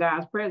get back in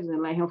God's presence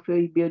and let him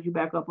build you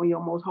back up on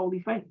your most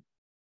holy faith.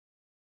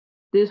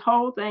 This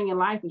whole thing in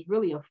life is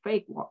really a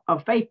faith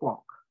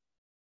walk.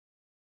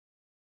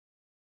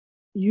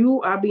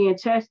 You are being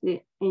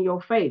tested in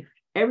your faith.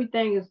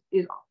 Everything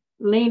is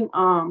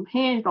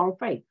hinged on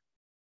faith.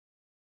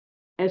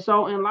 And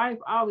so in life,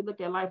 I always look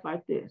at life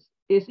like this.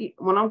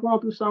 When I'm going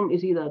through something,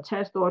 it's either a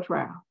test or a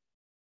trial.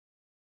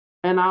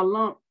 And I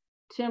lump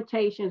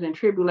temptations and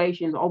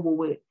tribulations over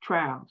with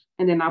trials.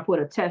 And then I put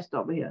a test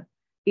over here.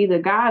 Either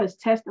God is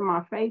testing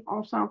my faith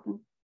on something,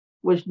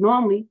 which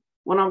normally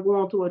when I'm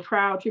going through a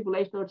trial,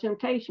 tribulation, or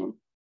temptation,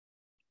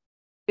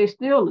 it's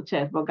still a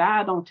test, but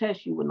God don't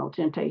test you with no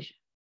temptation.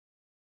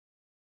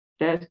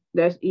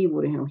 That's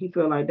evil to him. He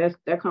feel like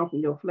that comes from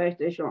your flesh.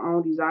 That's your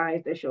own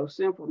desires. That's your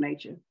sinful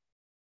nature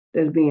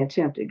that's being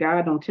tempted.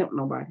 God don't tempt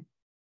nobody.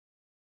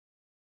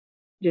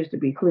 Just to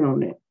be clear on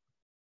that.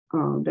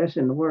 That's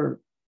in the word.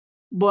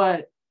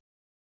 But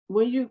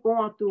when you're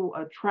going through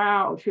a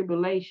trial or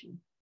tribulation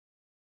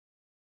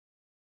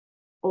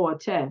or a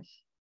test,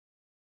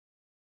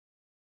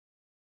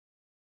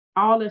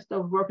 all that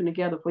stuff working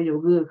together for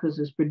your good because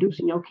it's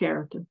producing your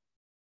character,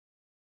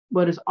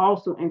 but it's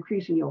also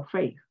increasing your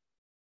faith.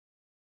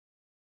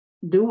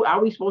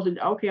 Are we supposed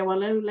to, okay, well,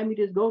 let me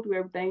just go through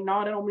everything?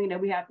 No, that don't mean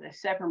that we have to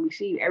accept and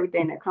receive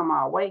everything that come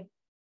our way.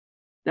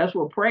 That's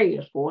what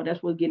prayer is for.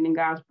 That's what getting in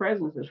God's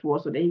presence is for,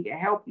 so that he can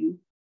help you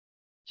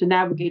to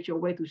navigate your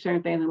way through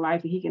certain things in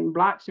life, and he can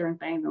block certain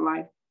things in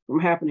life from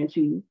happening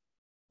to you.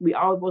 We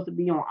all supposed to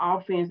be on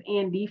offense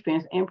and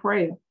defense and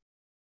prayer.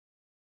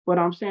 But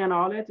I'm saying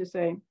all that to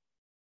say,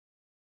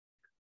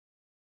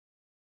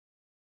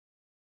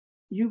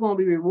 you're going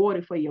to be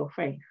rewarded for your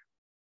faith.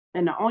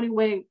 And the only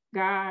way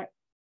God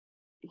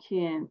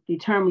can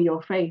determine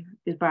your faith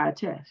is by a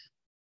test.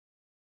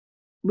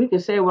 We can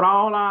say with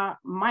all our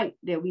might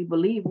that we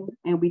believe him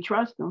and we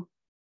trust him,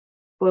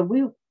 but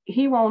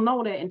he won't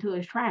know that until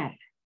it's tried,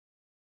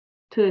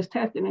 till it's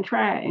tested and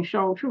tried and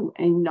shown true.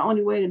 And the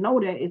only way to know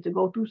that is to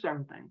go through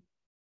certain things.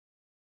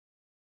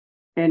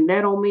 And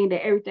that don't mean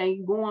that everything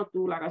you're going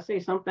through, like I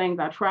say, some things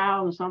are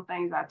trials and some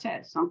things are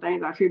tests, some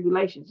things are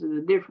tribulations.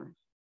 There's a difference.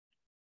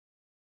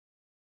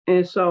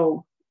 And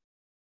so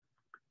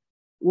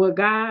with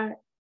God,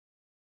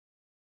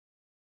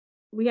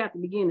 we have to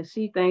begin to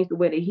see things the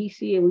way that he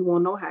sees it. We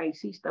want to know how he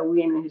sees stuff.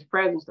 We're in his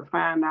presence to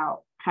find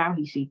out how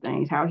he sees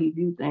things, how he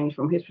views things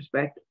from his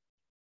perspective.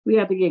 We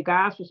have to get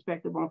God's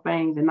perspective on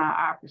things and not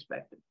our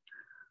perspective.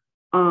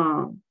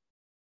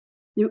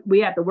 We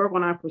have to work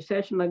on our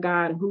perception of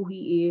God and who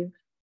he is.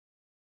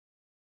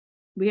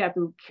 We have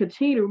to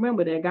continue to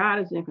remember that God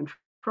is in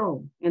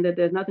control and that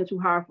there's nothing too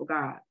hard for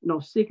God. No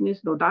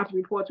sickness, no doctor's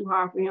report too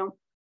hard for him,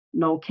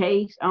 no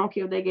case. I don't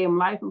care if they gave him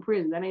life in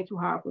prison. That ain't too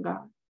hard for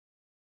God.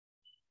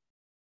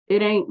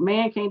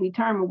 Man can't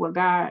determine what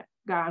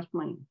God's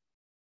plan.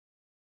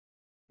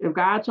 If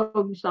God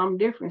told you something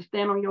different,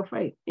 stand on your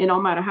faith. It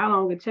don't matter how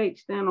long it takes,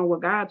 stand on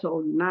what God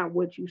told you, not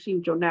what you see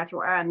with your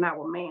natural eye, not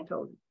what man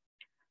told you.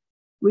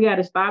 We got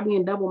to stop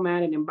being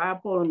double-minded and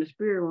bipolar in the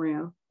spirit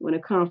realm when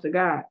it comes to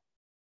God.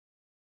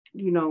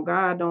 You know,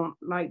 God don't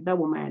like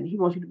double-minded. He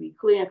wants you to be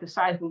clear and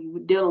concise when you're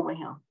dealing with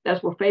him.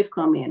 That's where faith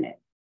come in at.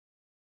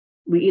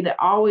 We either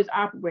always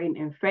operating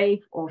in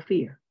faith or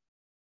fear.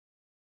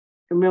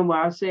 Remember,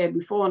 I said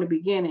before in the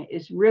beginning,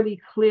 it's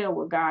really clear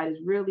with God. It's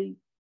really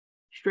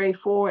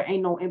straightforward.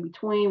 Ain't no in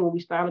between. When we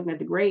start looking at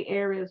the gray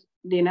areas,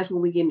 then that's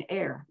when we get in the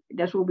error.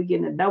 That's when we get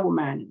in the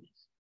double-mindedness.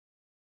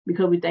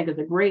 Because we think it's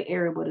a gray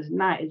area, but it's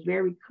not. It's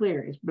very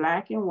clear. It's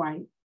black and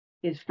white.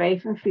 It's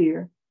faith and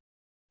fear.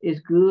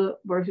 It's good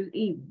versus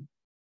evil.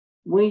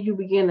 When you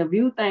begin to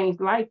view things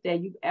like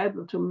that, you're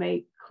able to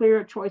make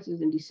clear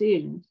choices and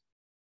decisions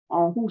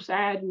on whose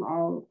side you're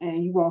on,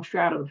 and you won't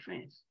straddle the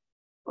fence.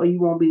 Or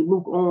you won't be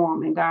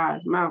lukewarm in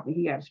God's mouth and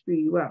he got to spew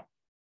you out.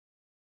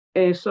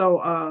 And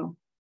so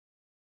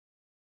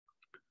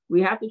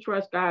we have to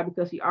trust God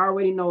because he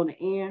already knows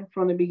the end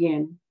from the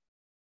beginning.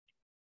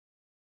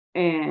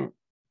 And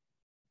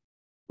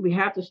we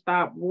have to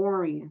stop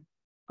worrying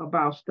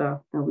about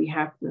stuff, and we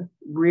have to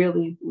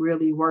really,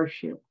 really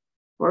worship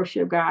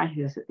God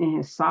in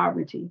his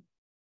sovereignty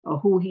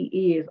of who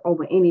he is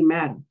over any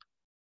matter.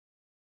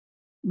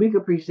 We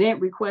could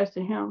present requests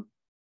to him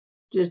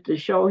just to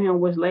show him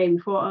what's laid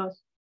before us.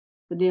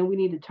 But then we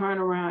need to turn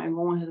around and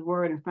go in his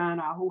word and find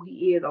out who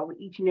he is over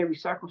each and every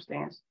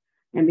circumstance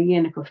and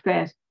begin to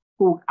confess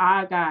who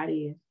our God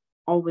is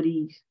over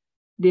these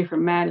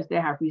different matters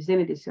that have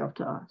presented itself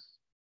to us.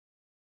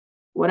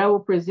 Whatever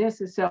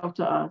presents itself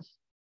to us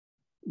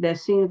that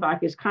seems like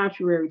it's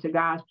contrary to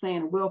God's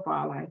plan and will for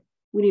our life,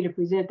 we need to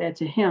present that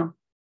to him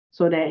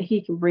so that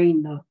he can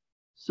bring the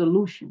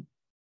solution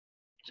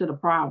to the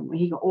problem and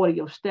he can order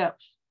your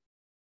steps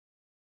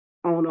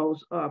on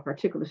those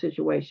particular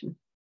situations.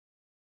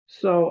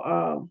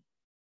 So,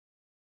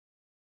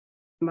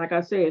 like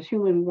I say, as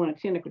humans, we want to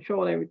tend to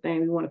control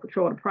everything. We want to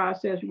control the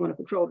process. We want to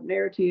control the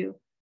narrative.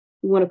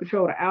 We want to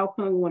control the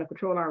outcome. We want to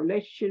control our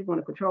relationships. We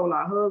want to control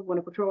our husband. We want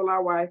to control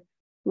our wife.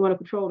 We want to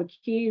control the kids.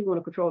 We want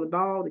to control the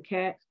dog, the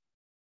cats.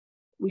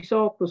 We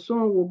so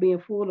consumed with being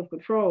full of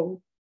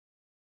control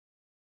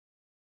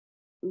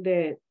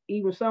that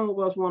even some of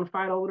us want to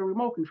fight over the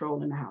remote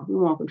control in the house. We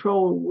want to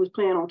control what's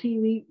playing on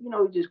TV. You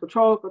know, just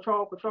control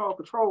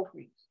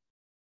freaks.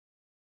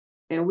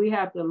 And we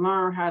have to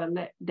learn how to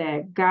let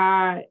that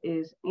God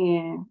is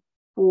in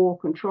full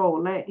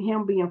control. Let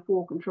him be in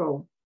full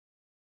control.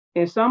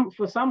 And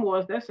for some of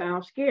us, that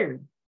sounds scary.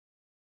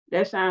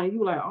 That sounds,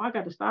 you like, oh, I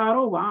got to start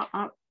over.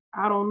 I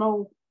don't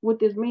know what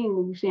this means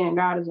when you're saying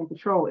God is in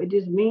control. It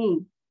just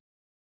means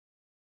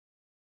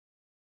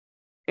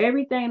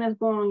everything that's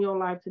going on in your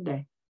life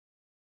today,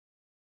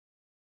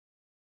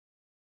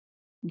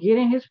 get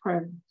in his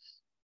presence,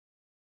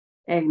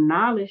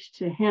 acknowledge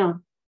to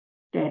him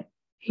that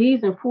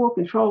he's in full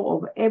control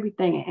over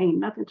everything and ain't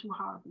nothing too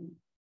hard for him.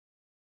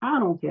 I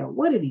don't care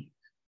what it is.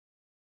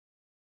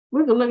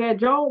 We could look at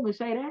Job and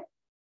say that.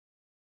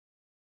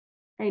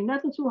 Ain't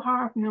nothing too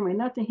hard for him, ain't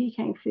nothing he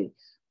can't fix.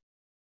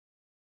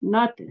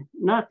 Nothing.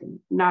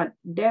 Not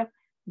death.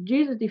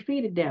 Jesus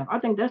defeated death. I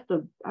think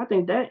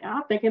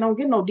it don't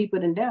get no deeper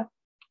than death.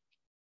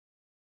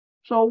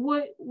 So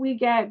what we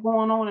got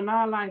going on in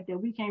our life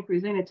that we can't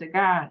present it to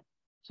God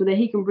so that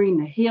he can bring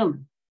the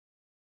healing.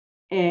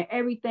 And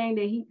everything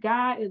that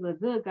God is a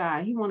good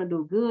God. He want to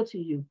do good to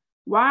you.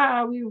 Why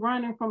are we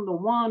running from the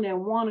one that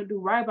want to do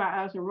right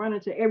by us and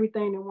running to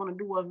everything that want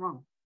to do us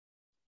wrong?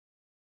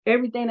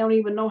 Everything don't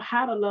even know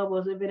how to love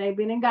us if it ain't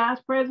been in God's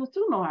presence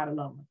to know how to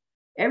love us.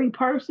 Every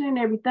person,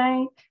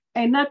 everything,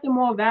 ain't nothing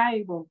more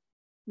valuable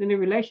than the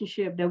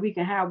relationship that we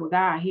can have with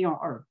God here on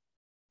earth.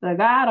 The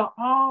God of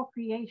all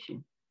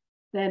creation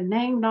that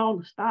named all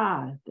the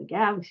stars, the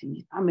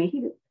galaxies. I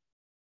mean,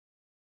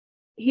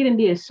 he done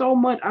did so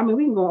much. I mean,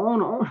 we can go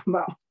on and on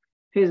about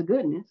his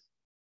goodness.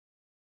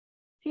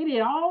 He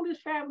did all this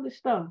fabulous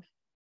stuff.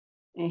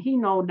 And he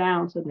know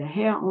down to the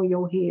hair on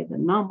your head, the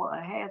number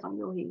of hairs on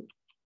your head.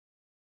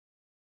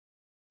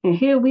 And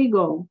here we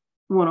go,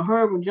 want to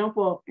hurry and jump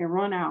up and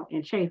run out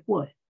and chase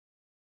what?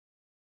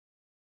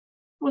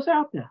 What's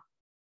out there?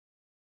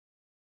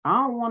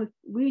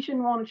 We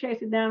shouldn't want to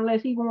chase it down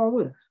unless he's going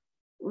with us,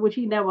 which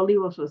he never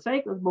leave us or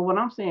forsake us. But what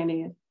I'm saying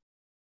is,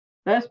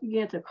 let's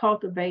begin to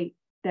cultivate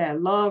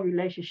that love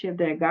relationship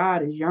that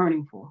God is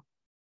yearning for.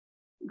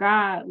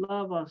 God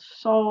loves us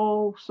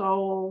so,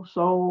 so,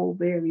 so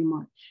very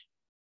much.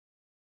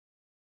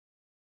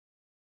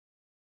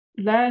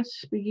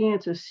 Let's begin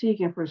to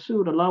seek and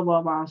pursue the love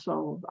of our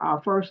souls,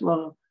 our first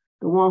love,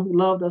 the one who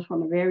loved us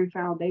from the very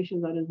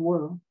foundations of this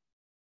world.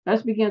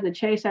 Let's begin to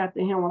chase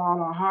after him with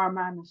all our heart,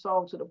 mind, and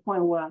soul to the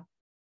point where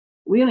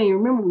we don't even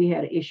remember we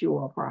had an issue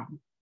or a problem.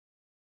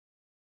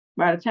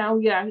 By the time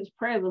we get out of his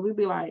presence, we'll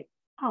be like,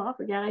 oh, I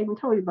forgot I even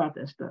told you about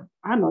that stuff.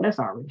 I know that's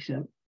already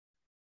said.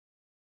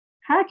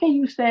 How can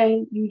you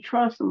say you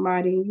trust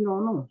somebody and you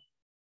don't know them?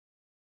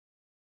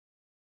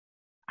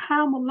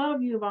 How am I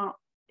love you if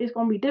it's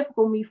going to be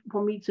difficult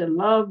for me to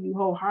love you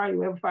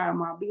wholeheartedly every fiber of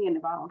my being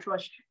if I don't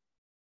trust you.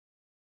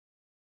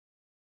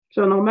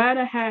 So no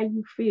matter how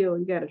you feel,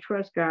 you got to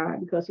trust God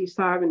because he's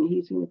sovereign and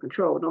he's in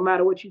control. No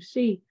matter what you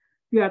see,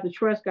 you have to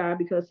trust God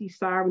because he's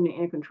sovereign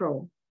and in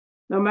control.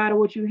 No matter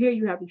what you hear,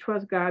 you have to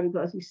trust God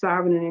because he's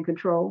sovereign and in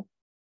control.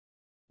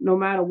 No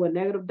matter what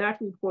negative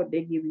doctor report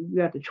they give you,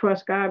 you have to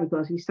trust God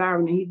because he's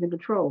sovereign and he's in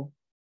control.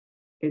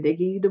 If they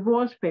give you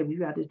divorce papers,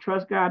 you have to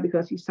trust God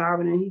because he's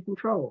sovereign and he's in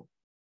control.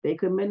 If they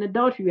commit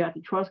adultery, you have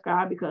to trust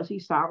God because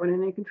he's sovereign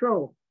and in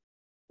control.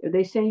 If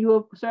they send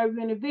you serve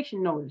you an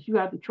eviction notice, you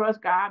have to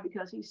trust God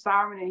because he's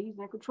sovereign and he's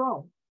in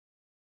control.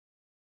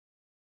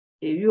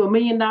 If you're $1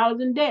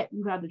 million in debt,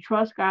 you have to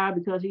trust God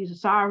because he's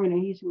sovereign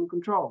and he's in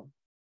control.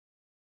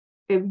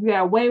 If you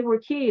have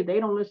wayward kids, they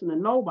don't listen to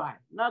nobody.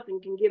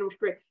 Nothing can get them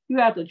straight. You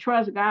have to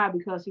trust God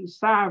because he's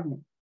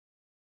sovereign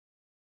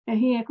and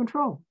he's in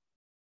control.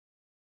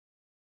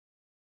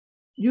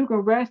 You can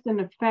rest in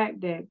the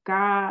fact that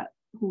God,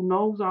 who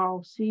knows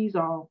all, sees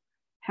all,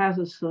 has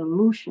a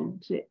solution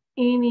to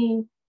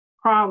any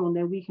problem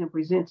that we can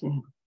present to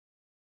him.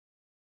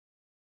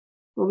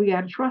 But we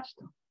got to trust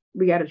him.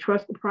 We got to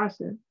trust the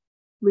process.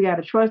 We got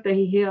to trust that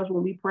he hears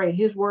when we pray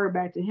his word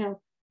back to him.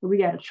 And we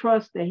got to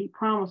trust that he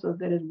promised us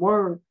that his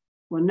word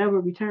will never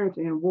return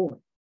to him void.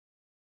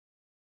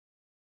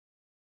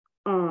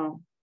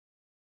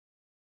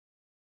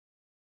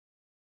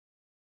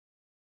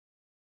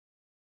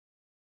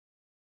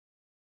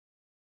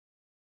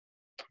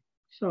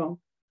 So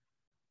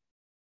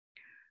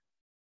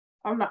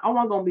I'm not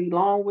gonna be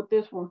long with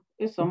this one.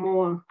 It's some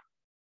more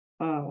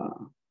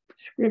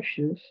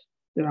scriptures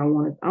that I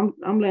wanted.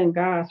 I'm letting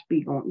God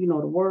speak on,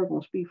 the word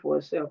gonna speak for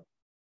itself.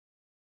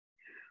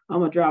 I'm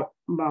gonna drop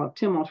about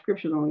 10 more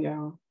scriptures on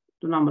y'all,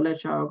 then I'm gonna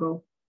let y'all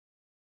go.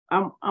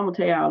 I'm gonna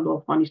tell y'all a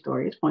little funny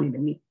story. It's funny to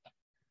me.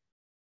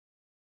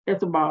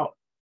 It's about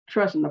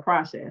trusting the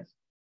process.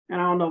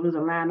 And I don't know if there's a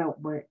lineup,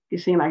 but it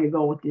seemed like it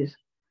go with this.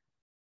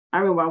 I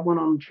remember I went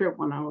on a trip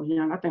when I was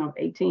young. I think I was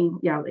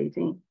 18. Yeah, I was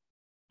 18.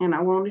 And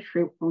I went on this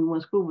trip when we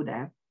went scuba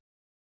diving.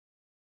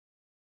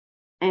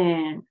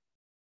 And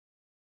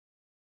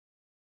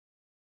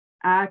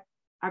I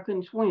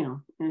couldn't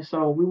swim. And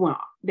so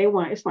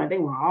it's like they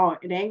went all,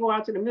 they ain't go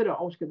out to the middle of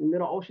the ocean because the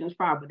middle ocean is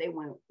far, but they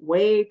went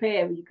way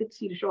past where you could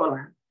see the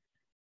shoreline.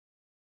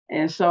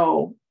 And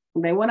so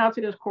they went out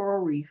to this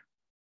coral reef.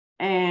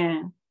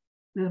 And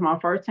this is my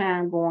first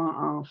time going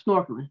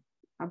snorkeling.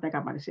 I think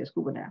I might have said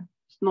scuba diving,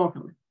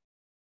 snorkeling.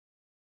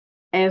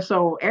 And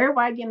so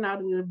everybody getting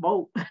out of the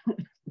boat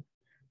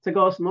to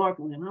go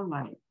snorkeling. And I'm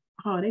like,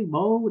 oh, they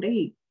bold.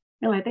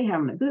 They're like, they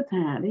having a good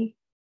time.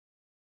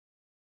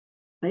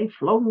 They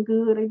floating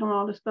good. They doing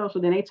all this stuff. So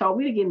then they told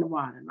me to get in the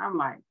water. And I'm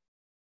like,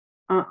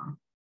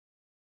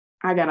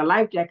 I got a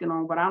life jacket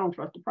on, but I don't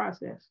trust the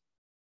process.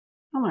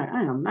 I'm like,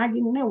 I am not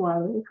getting in that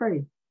water. They're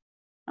crazy.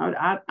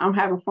 I'm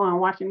having fun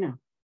watching them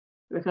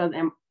because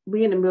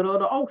we in the middle of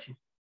the ocean.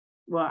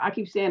 Well, I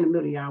keep saying the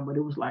middle, y'all, but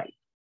it was like,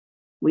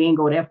 we ain't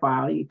go that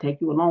far. It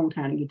take you a long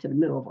time to get to the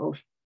middle of the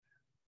ocean.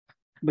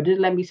 But just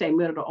let me say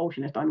middle of the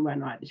ocean. That's the only way I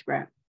know how to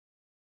describe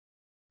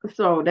it.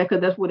 So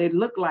that's what it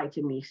looked like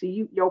to me.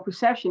 See, your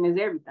perception is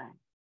everything.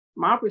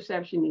 My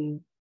perception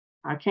is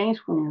I can't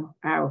swim.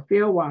 I have a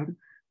fear of water.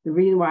 The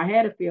reason why I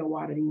had a fear of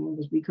water then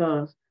was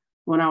because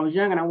when I was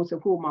young and I went to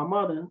pool with my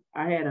mother,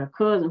 I had a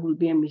cousin who was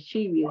being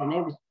mischievous and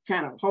they was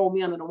trying to hold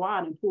me under the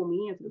water and pull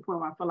me in to the point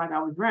where I felt like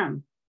I was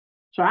drowning.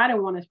 So I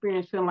didn't want to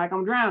experience feeling like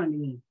I'm drowning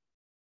again.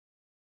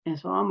 And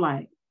so I'm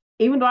like,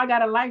 even though I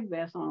got a life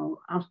vest on,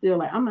 I'm still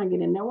like, I'm not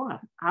getting in that water.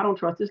 I don't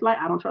trust this life.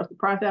 I don't trust the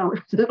process. I don't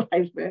trust this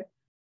life vest.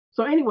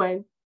 So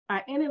anyway,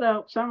 I ended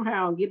up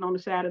somehow getting on the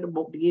side of the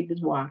boat to get this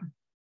water.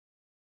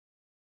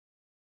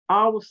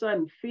 All of a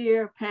sudden,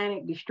 fear,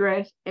 panic,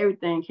 distress,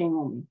 everything came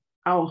on me.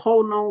 I was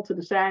holding on to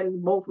the side of the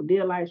boat for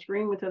dear life,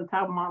 screaming to the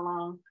top of my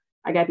lungs.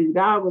 I got these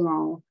goggles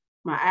on.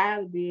 My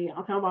eyes big.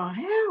 I'm talking about,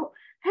 help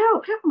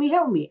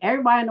me.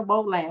 Everybody in the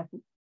boat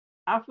laughing.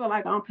 I feel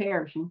like I'm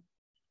perishing.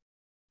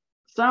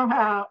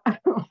 Somehow,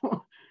 I'm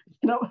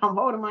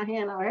holding my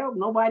hand out, help,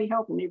 nobody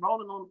helping.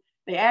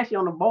 They actually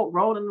on the boat,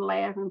 rolling and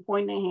laughing,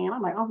 pointing their hand.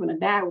 I'm like, I'm gonna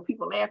die with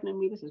people laughing at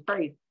me. This is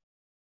crazy.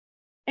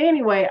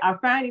 Anyway, I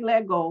finally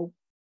let go,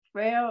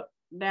 fell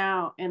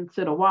down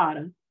into the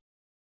water.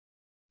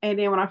 And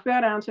then when I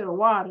fell down into the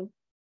water,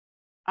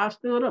 I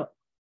stood up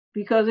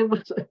because it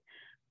was,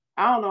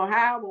 I don't know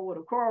how, but with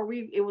a coral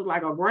reef, it was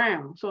like a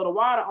ground. So the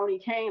water only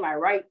came like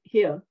right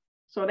here.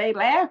 So they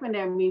laughing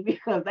at me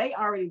because they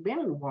already been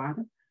in the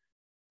water.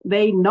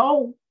 They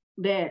know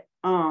that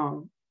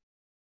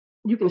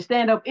you can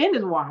stand up in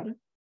this water.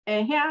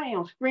 And here I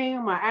am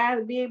screaming, my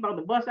eyes big, about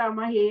to bust out of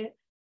my head.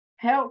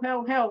 Help.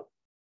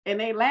 And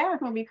they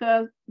laughing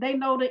because they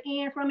know the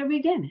end from the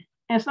beginning.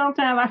 And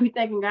sometimes I be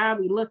thinking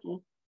God be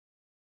looking.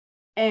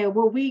 And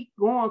when we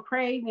going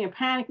crazy and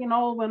panicking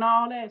over and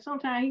all that,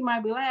 sometimes he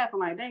might be laughing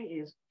like they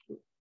is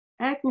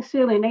acting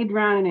silly and they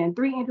drowning in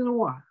 3 inches of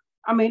water.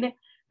 I mean,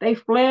 they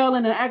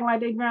flailing and acting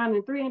like they drowning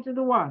in 3 inches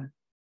of water.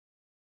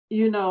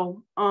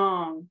 So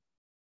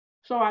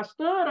I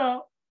stood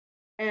up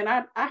and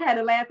I had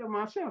to laugh at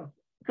myself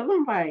because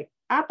I'm like,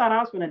 I thought I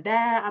was going to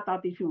die. I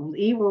thought these people was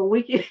evil and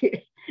wicked.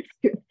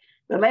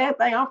 The last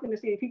thing I'm going to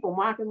see is people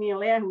mocking me and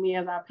laughing at me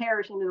as I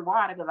perish in the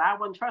water because I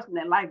wasn't trusting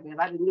that life vest.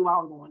 I just knew I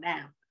was going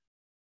down.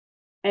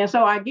 And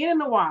so I get in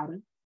the water.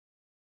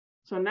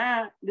 So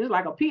now this is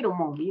like a Peter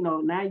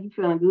moment. Now you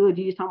feeling good.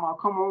 You just talking about,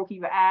 come on,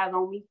 keep your eyes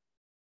on me.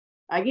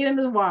 I get in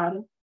this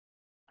water.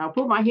 I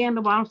put my hand in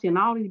the water. I'm seeing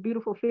all these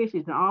beautiful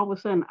fishes. And all of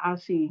a sudden I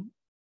see,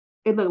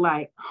 it looked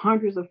like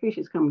hundreds of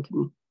fishes coming to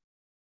me.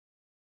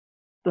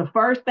 The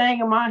first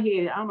thing in my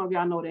head, I don't know if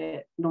y'all know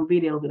that, them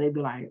videos where they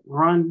be like,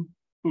 run.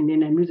 And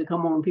then that music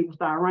come on and people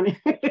start running.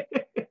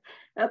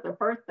 That's the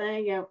first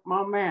thing in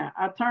my mind.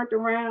 I turned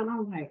around.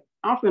 I'm like,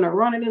 I'm finna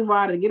run in this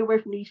water to get away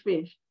from these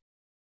fish.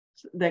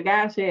 The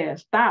guy said,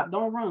 stop,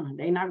 don't run.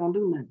 They not gonna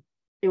do nothing.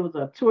 It was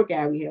a tour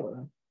guide we had with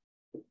us.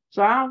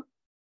 So I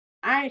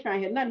ain't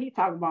trying to hear nothing he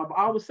talking about, but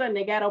all of a sudden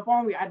they got up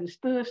on me. I just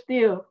stood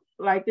still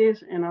like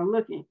this and I'm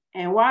looking.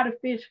 And why the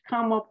fish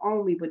come up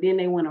on me, but then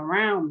they went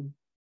around me.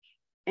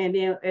 And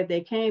then if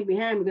they came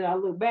behind me, because I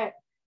look back,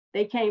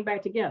 they came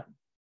back together.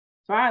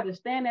 So I had to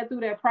stand there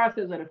through that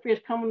process of the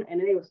fish coming,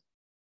 and it was,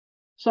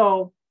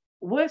 so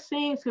what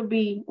seems to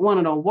be one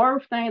of the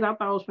worst things I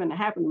thought was going to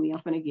happen to me,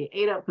 I'm going to get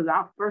ate up, because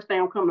first thing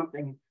I'm coming up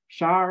thinking,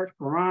 sharks,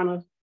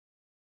 piranhas,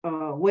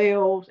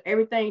 whales,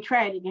 everything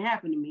tragic can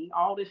happen to me,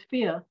 all this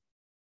fear,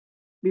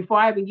 before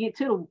I even get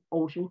to the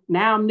ocean.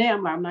 Now I'm there,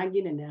 I'm not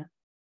getting there.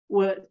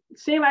 Well, it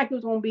seemed like it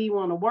was going to be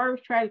one of the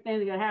worst tragic things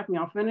that going to happen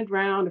to me. I'm finna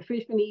drown, the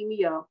fish finna eat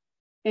me up.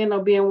 Ended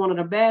up being one of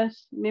the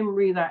best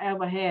memories I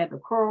ever had. The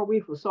coral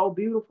reef was so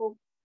beautiful.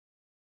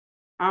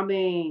 I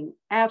mean,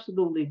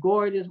 absolutely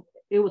gorgeous.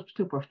 It was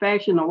to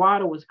perfection. The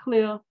water was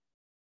clear.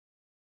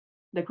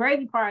 The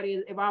crazy part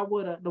is,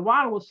 the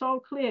water was so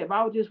clear, if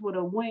I just would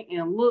have went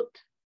and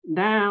looked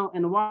down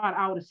in the water,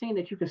 I would have seen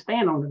that you could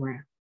stand on the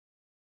ground.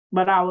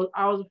 But I was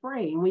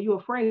afraid. And when you're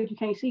afraid, you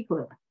can't see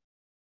clearly.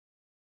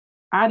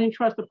 I didn't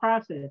trust the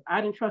process. I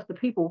didn't trust the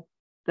people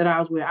that I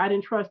was with. I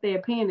didn't trust their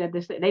opinion that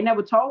they said. They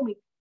never told me.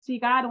 See,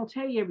 God don't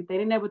tell you everything.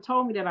 They never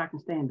told me that I can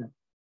stand up.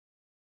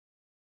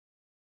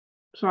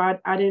 So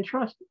I didn't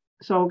trust it.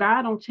 So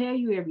God don't tell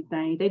you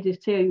everything. They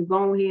just tell you,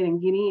 go ahead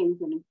and get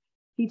in.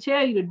 He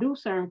tell you to do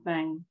certain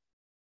things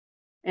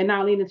and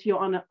not lean into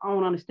your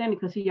own understanding,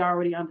 because he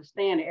already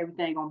understands that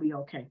everything going to be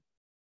okay.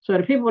 So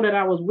the people that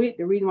I was with,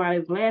 the reason why they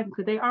was laughing,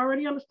 because they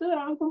already understood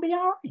I was going to be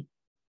all right.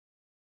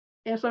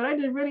 And so they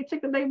just really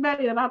tickled their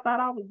belly that I thought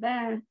I was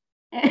dying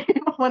and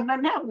wasn't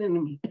nothing happening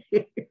to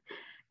me.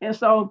 And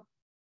so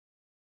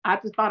I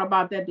just thought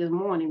about that this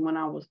morning when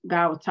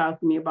God was talking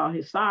to me about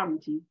his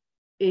sovereignty.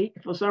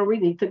 For some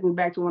reason, he took me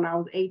back to when I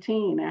was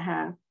 18 and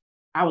how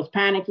I was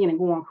panicking and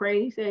going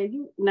crazy. He said,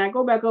 "You now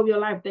go back over your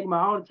life and think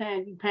about all the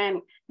times you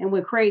panicked and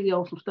went crazy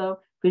over some stuff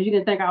because you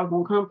didn't think I was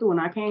going to come through, and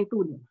I came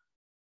through them.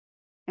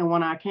 And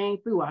when I came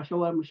through, I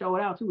showed up and showed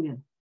out to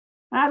them."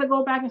 I had to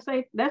go back and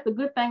say, that's the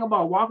good thing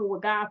about walking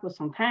with God for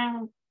some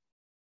time,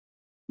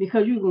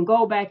 because you can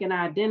go back and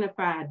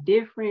identify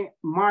different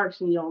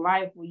marks in your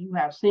life where you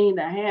have seen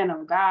the hand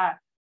of God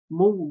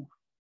move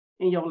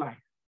in your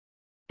life.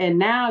 And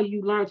now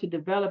you learn to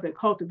develop and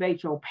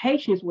cultivate your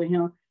patience with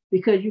him,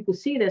 because you can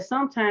see that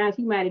sometimes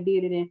he might have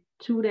did it in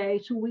 2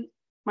 days, 2 weeks,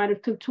 might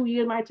have took 2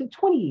 years, might have took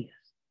 20 years.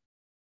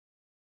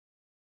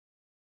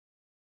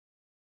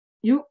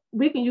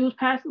 We can use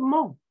Pastor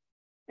Mo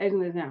as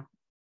an example.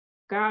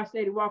 God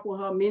said he walked with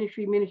her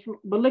ministry,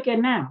 but look at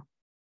now.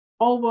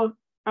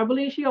 I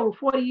believe she over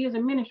 40 years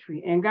in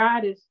ministry, and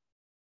God is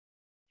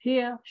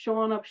here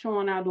showing up,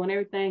 showing out, doing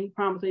everything he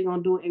promised he's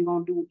gonna do, and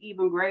gonna do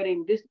even greater.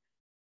 And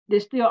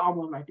this still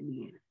almost like the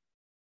beginning.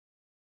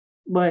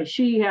 But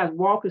she has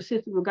walked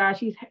consistent with God.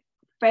 She's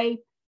faith.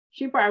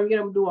 She probably get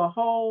them to do a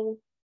whole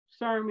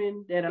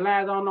sermon that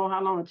allows, I don't know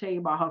how long to tell you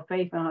about her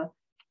faith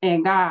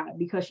and God,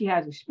 because she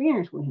has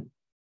experience with him.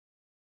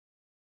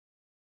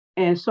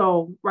 And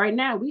so right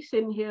now we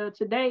sitting here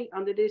today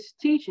under this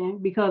teaching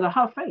because of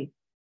her faith.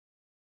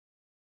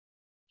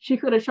 She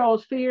could have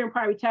chose fear and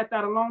probably tapped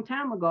out a long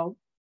time ago,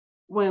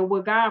 when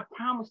what God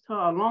promised her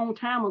a long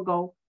time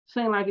ago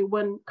seemed like it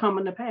wasn't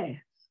coming to pass.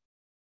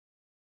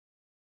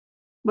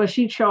 But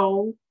she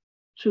chose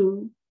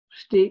to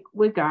stick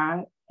with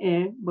God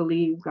and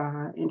believe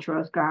God and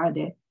trust God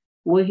that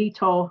what he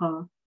told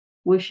her,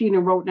 what she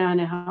done wrote down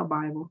in her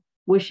Bible,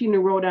 what she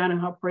done wrote down in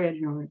her prayer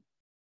journal,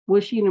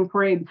 what she done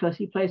prayed because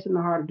he placed in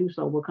her heart to do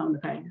so will come to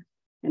pass.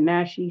 And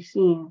now she's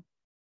seeing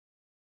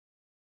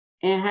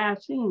and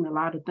has seen a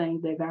lot of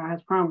things that God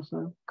has promised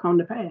her come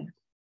to pass.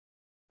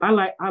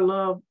 I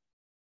love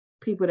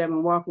people that have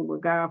been walking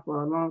with God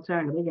for a long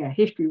time, because they got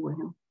history with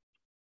him.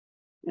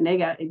 And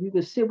if you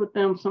can sit with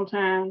them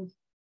sometimes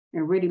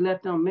and really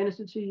let them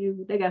minister to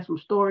you, they got some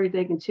stories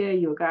they can tell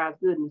you of God's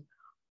goodness.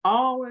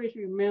 Always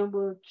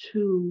remember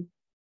to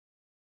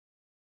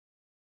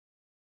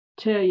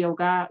tell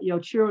your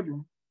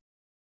children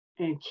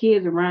and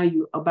kids around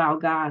you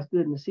about God's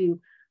goodness. See,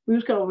 we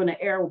was coming from an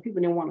era where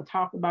people didn't want to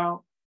talk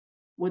about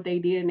what they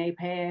did in their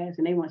past,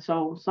 and they went,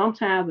 so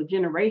sometimes a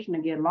generation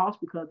will get lost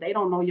because they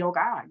don't know your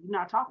God. You're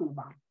not talking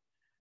about it.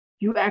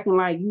 You acting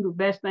like you the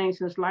best thing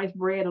since sliced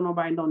bread, and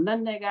nobody know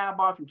nothing that God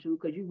brought you to,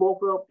 because you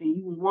woke up and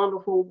you was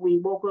wonderful when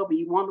you woke up, and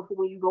you wonderful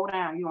when you go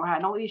down. You don't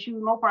have no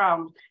issues, no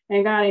problems.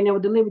 And God ain't never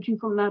delivered you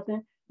from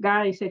nothing.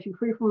 God ain't set you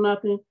free from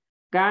nothing.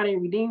 God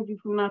ain't redeemed you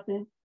from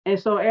nothing. And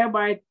so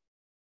everybody,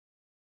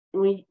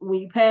 when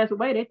you pass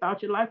away, they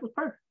thought your life was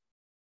perfect.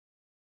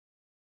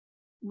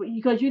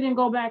 Because you didn't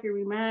go back and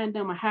remind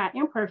them of how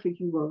imperfect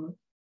you were,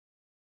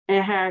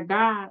 and how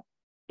God,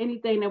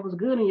 anything that was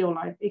good in your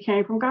life, it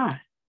came from God.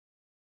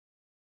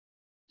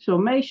 So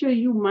make sure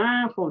you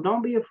mindful.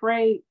 Don't be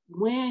afraid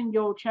when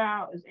your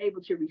child is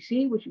able to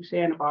receive what you're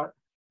saying about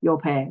your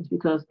past,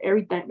 because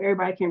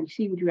everybody can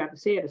receive what you have to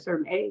say at a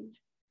certain age.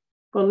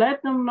 But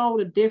let them know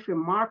the different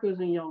markers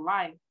in your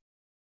life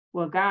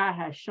where God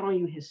has shown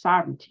you his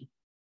sovereignty.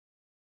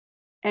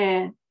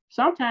 And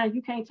sometimes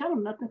you can't tell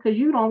them nothing because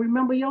you don't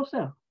remember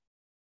yourself,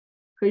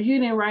 because you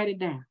didn't write it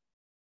down.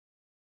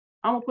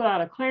 I'm going to put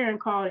out a clarion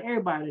call to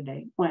everybody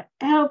today.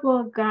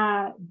 Whenever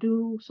God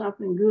do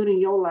something good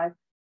in your life,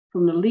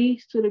 from the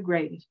least to the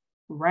greatest,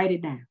 write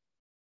it down.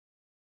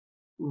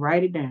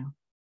 Write it down.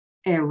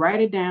 And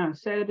write it down and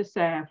set it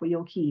aside for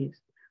your kids,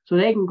 so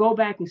they can go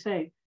back and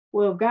say,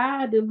 well, if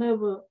God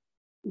delivered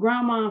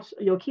grandma,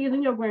 your kids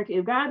and your grandkids,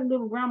 if God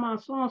delivered grandma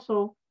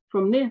so-and-so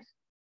from this,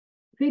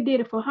 if he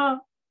did it for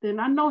her, then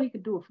I know he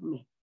could do it for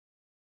me.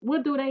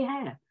 What do they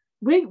have?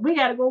 We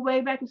got to go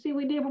way back and see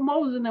what he did for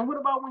Moses. And then what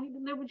about when he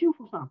delivered you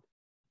from something?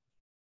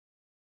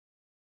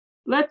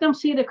 Let them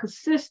see the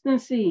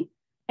consistency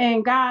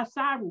and God's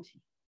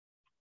sovereignty.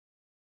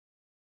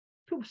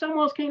 Some of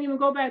us can't even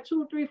go back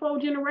 2, 3, 4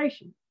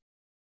 generations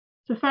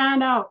to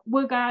find out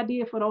what God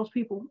did for those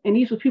people. And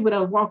these were people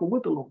that was walking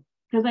with the Lord,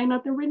 because ain't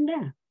nothing written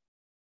down.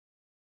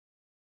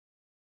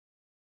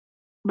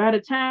 By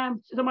the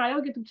time somebody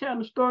else gets to telling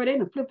the story, they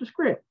done flip the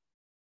script.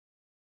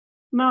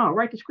 No,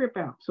 write the script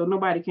out so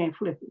nobody can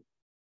flip it.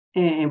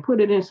 And put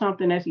it in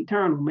something that's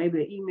eternal,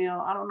 maybe an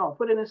email, I don't know.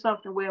 Put it in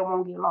something where it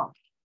won't get lost.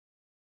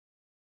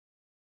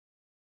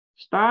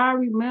 Start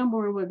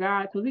remembering with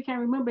God, because we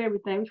can't remember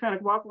everything. We're trying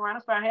to walk around.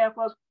 That's why half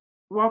of us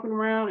walking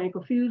around and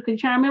confused,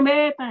 because you're trying to remember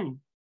everything.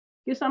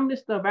 Get some of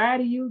this stuff out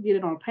of you. Get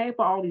it on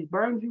paper, all these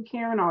burdens you're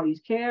carrying, all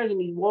these cares and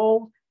these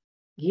woes.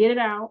 Get it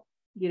out.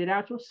 Get it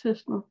out your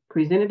system.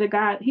 Present it to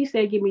God. He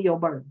said, give me your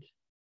burdens.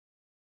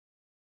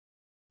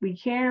 We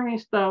carrying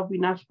stuff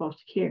we're not supposed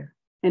to carry.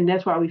 And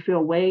that's why we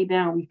feel weighed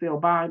down. We feel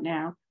bogged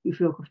down. You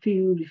feel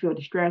confused. You feel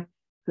distressed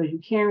because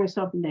you're carrying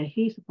something that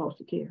he's supposed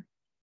to carry.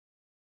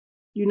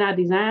 You're not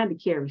designed to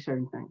carry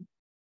certain things.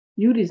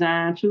 You're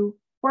designed to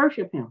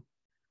worship him,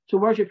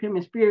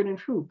 in spirit and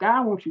truth.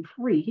 God wants you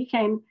free.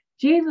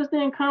 Jesus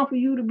didn't come for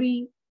you to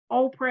be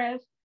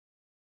oppressed,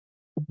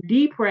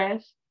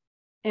 depressed,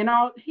 and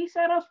all. He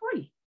set us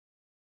free.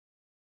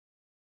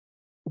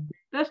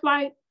 That's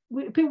like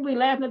people be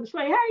laughing at the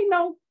slave. How you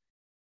know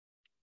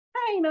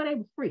they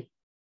were free?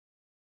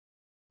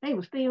 They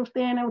were still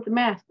staying there with the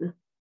master.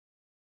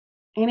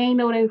 And they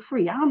know they were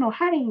free. I don't know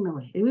how they know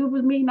it. If it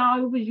was me,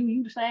 no, it was you.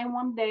 You the same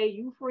one day.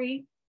 You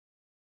free.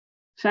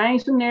 Same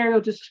scenario,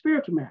 just a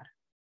spiritual matter.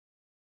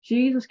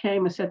 Jesus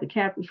came and set the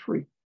captives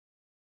free.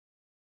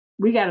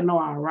 We got to know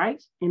our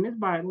rights in this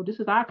Bible. This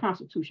is our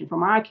constitution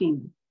from our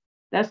kingdom.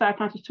 That's our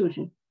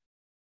constitution.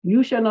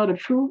 You shall know the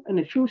truth, and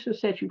the truth shall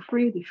set you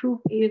free. The truth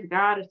is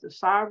God is the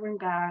sovereign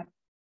God.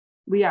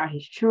 We are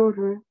his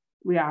children.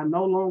 We are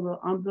no longer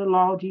under the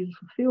law. Jesus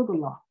fulfilled the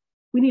law.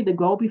 We need to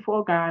go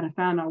before God and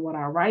find out what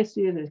our rights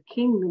is as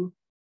kingdom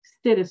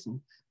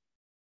citizens.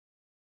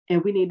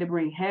 And we need to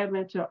bring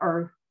heaven to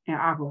earth and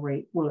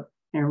operate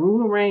and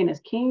rule and reign as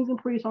kings and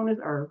priests on this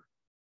earth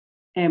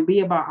and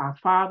be about our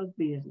Father's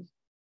business.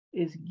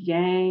 It's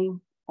game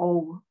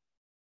over.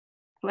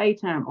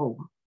 Playtime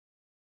over.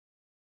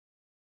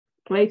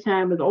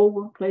 Playtime is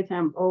over.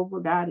 Playtime is over.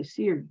 God is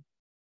serious.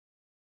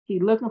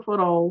 He's looking for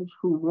those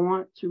who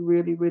want to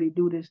really, really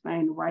do this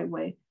thing the right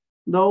way.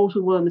 Those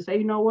who are willing to say,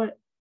 you know what?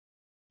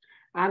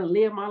 I done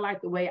lived my life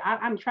the way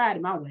I tried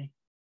it my way.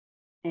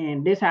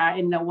 And this how I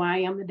ended up where I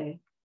am today.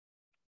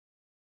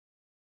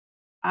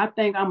 I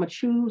think I'm going to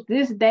choose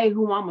this day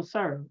who I'm going to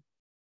serve.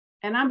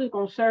 And I'm just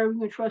going to serve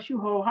you and trust you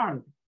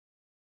wholeheartedly.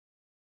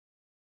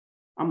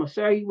 I'm going to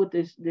serve you with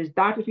this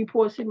doctor's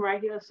report sitting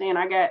right here saying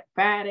I got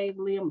 5 days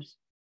to live.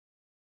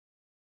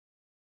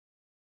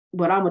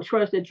 But I'm going to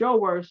trust that your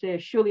word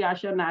says, surely I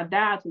shall not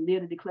die to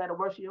live to declare the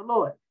works of your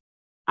Lord.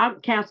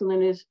 I'm canceling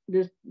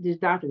this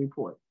doctor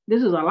report.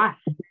 This is a lie.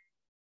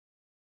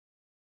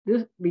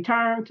 This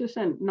return to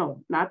sin.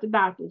 No, not the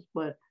doctors,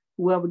 but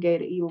whoever gave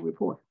the evil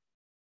report.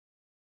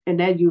 And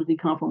that usually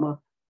comes from a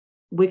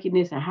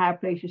wickedness and high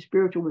places,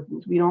 spiritual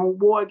wickedness. We don't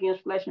war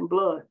against flesh and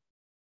blood.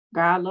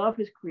 God loves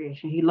his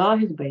creation. He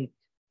loves his babies.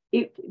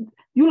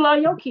 You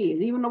love your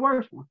kids, even the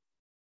worst one.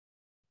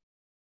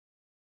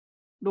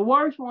 The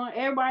worst one,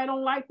 everybody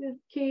don't like this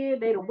kid.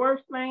 They the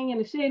worst thing in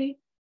the city.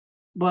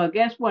 But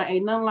guess what?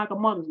 Ain't nothing like a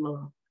mother's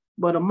love.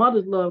 But a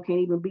mother's love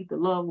can't even beat the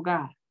love of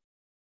God.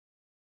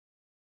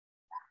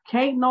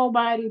 Can't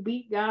nobody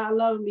beat God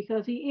loving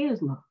because he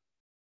is love.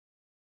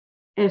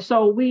 And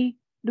so we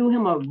do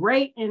him a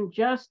great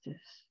injustice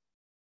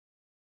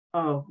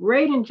when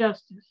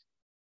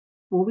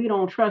we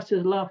don't trust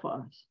his love for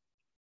us.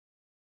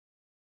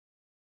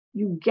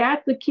 You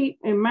got to keep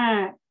in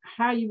mind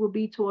how you will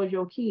be towards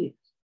your kids.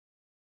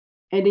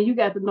 And then you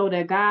got to know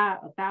that God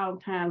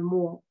 1,000 times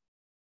more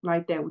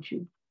like that with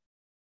you,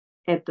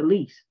 at the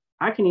least.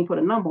 I can't even put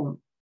a number on it.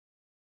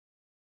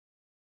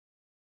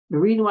 The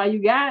reason why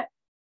you got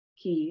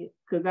kids,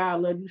 because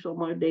God loved you so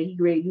much that he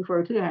created you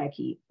first to have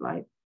kids.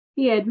 Like,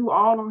 he had you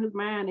all on his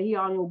mind, and he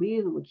all in your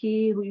business with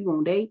kids, who you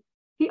gonna date.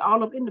 He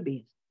all up in the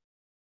business.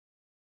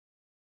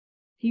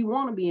 He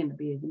want to be in the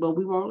business, but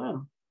we won't let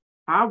him.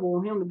 I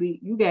want him to be.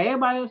 You got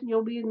everybody else in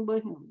your business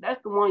but him.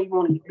 That's the one you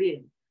want in your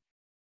business.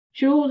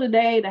 Choose a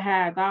day to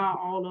have God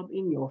all up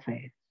in your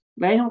fast.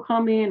 Let him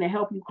come in and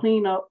help you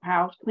clean up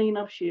house, clean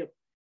up ship,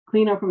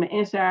 clean up from the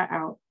inside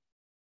out,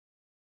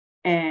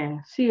 and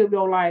seal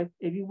your life.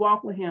 If you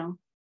walk with him,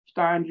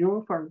 starting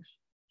June 1st,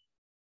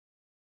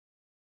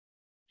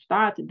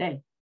 start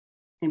today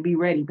and be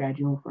ready by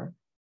June 1st.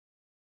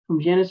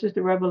 From Genesis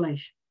to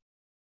Revelation.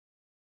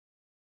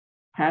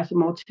 Pastor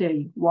Mo tell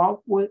you,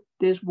 walk with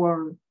this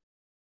word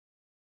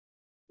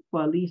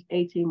for at least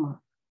 18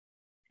 months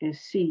and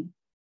see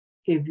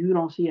if you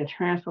don't see a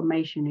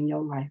transformation in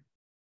your life.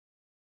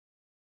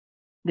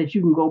 That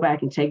you can go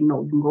back and take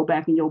note. You can go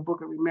back in your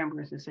book of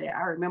remembrance and say,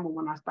 I remember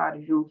when I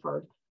started June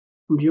 1st.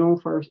 From June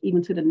 1st,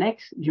 even to the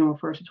next June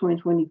 1st of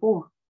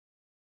 2024,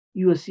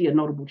 you will see a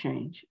notable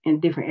change in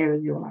different areas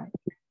of your life.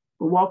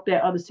 But walk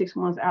that other 6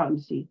 months out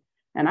and see.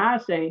 And I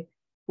say,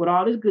 with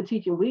all this good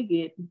teaching we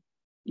get,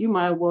 you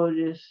might as well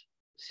just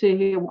sit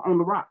here on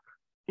the rock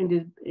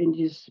and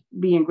just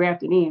be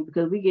engrafted in,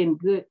 because we're getting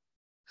good,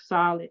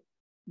 solid,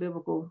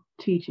 biblical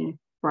teaching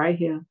right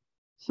here.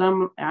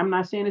 I'm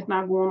not saying it's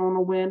not going on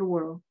nowhere in the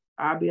world.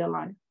 I'll be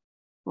alive.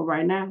 But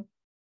right now,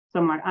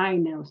 something like I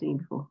ain't never seen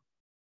before.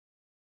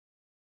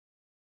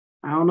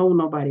 I don't know what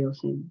nobody else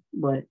seen,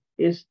 but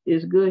it's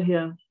good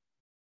here.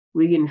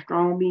 We're getting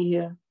strong meat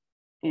here,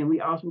 and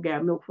we also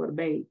got milk for the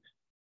babes.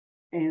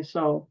 And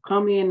so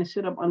come in and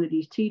sit up under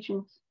these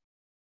teachings.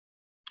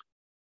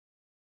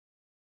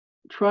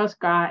 Trust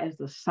God as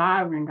the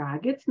sovereign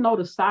God. Get to know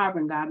the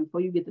sovereign God before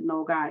you get to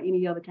know God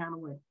any other kind of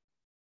way.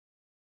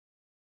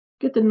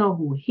 Get to know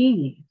who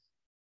he is.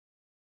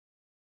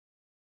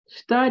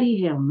 Study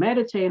him.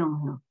 Meditate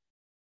on him.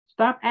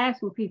 Stop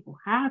asking people,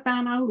 how I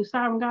find out who the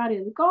sovereign God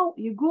is. Go,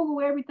 you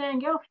Google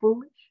everything else,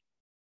 foolish.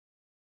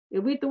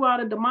 If we threw out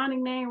a demonic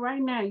name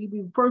right now, you'd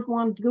be the first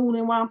one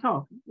Googling while I'm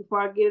talking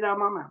before I get it out of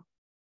my mouth.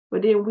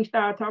 But then we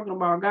start talking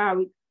about God,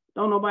 we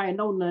don't nobody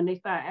know nothing. They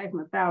start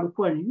asking 1,000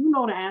 questions. You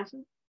know the answer.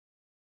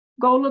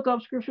 Go look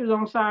up scriptures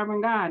on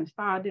sovereign God and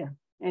start there.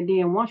 And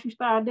then once you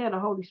start there, the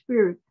Holy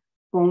Spirit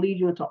is going to lead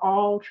you into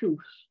all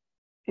truths.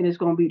 And it's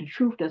going to be the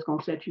truth that's going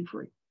to set you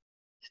free.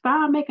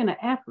 Start making an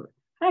effort.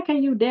 How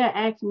can you dare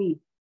ask me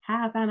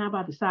how I found out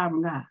about the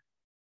sovereign God?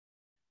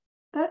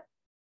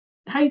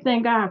 How you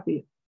think God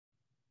feels?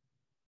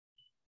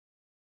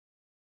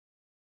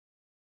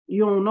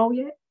 You don't know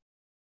yet?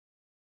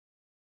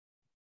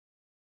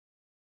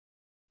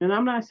 And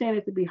I'm not saying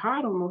it to be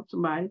hard on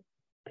somebody.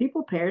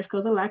 People perish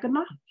because of lack of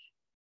knowledge.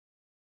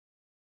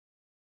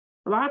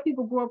 A lot of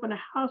people grew up in a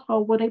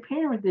household where their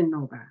parents didn't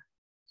know God.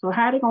 So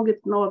how are they going to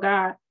get to know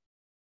God?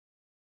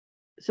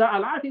 So a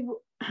lot of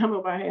people, I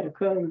remember I had a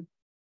cousin.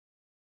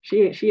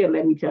 She had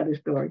let me tell this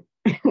story.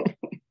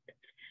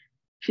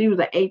 She was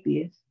an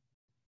atheist.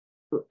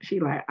 She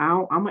like,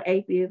 I'm an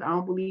atheist. I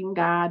don't believe in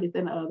God, this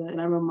and the other.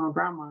 And I remember my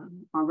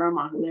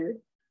grandma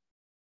hilarious.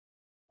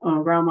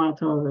 Grandma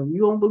told her, you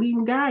don't believe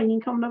in God, you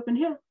ain't coming up in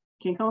here.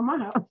 Can't come in my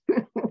house.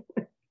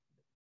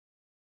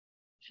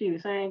 She the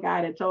same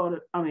guy that told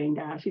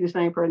her, she the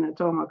same person that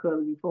told my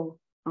cousin before.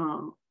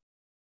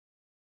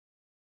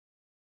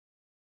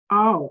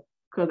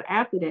 Because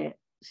after that,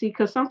 see,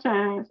 because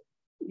sometimes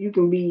you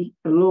can be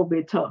a little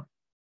bit tough,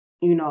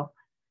 you know.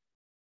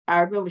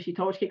 I remember she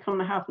told she could come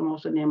to the house the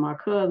most, and then my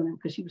cousin,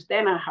 because she was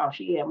staying in her house,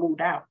 she had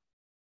moved out.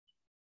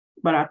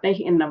 But I think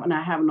she ended up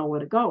not having nowhere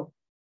to go.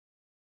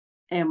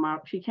 And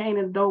she came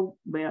in the door,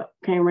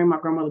 came ring my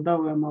grandmother's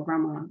door, and my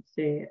grandma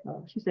said,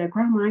 she said,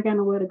 Grandma, I ain't got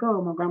nowhere to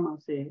go. My grandma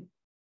said,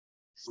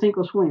 sink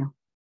or swim.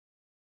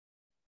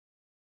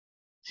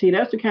 See,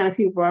 that's the kind of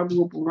people I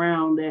grew up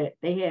around, that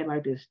they had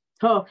like this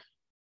tough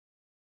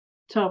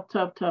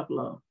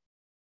love.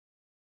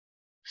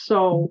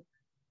 So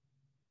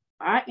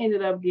I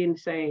ended up getting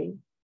saved.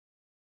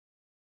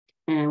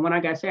 And when I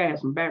got saved, I had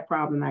some back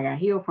problems I got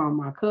healed from.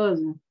 My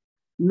cousin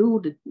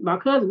knew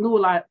a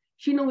lot.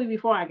 She knew me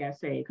before I got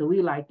saved because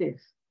we like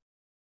this.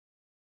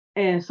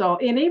 And so,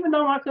 and even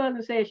though my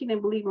cousin said she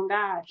didn't believe in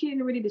God, she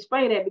didn't really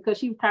display that because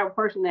she was the type of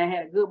person that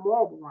had a good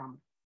moral barometer.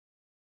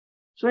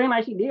 So it ain't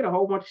like she did a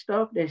whole bunch of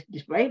stuff that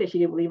displayed that she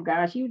didn't believe in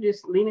God. She was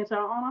just leaning to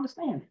her own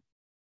understanding.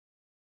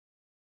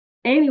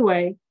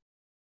 Anyway,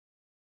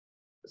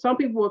 some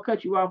people will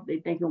cut you off if they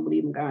think you don't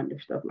believe in God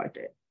and stuff like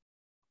that.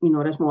 You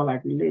know, that's more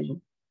like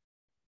religion.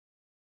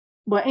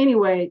 But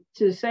anyway,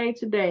 to say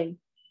today,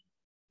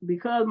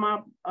 because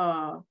my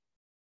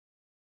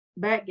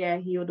back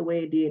got healed the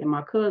way it did, and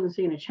my cousin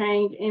seen a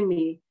change in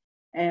me,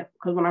 and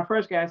because when I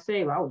first got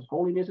saved, I was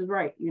holiness is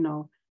right, you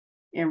know,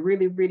 and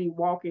really, really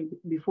walking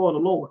before the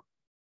Lord.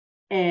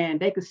 And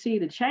they could see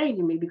the change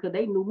in me because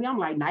they knew me. I'm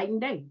like night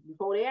and day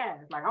before they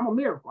asked. Like, I'm a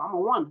miracle. I'm a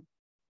wonder.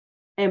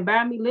 And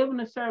by me living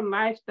a certain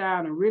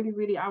lifestyle and really,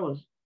 really, I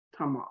was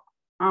talking about,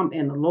 I'm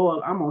in the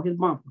Lord. I'm on his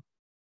bumper.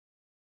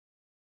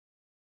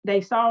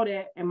 They saw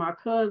that, and my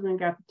cousin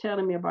got to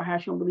telling me about how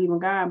she don't believe in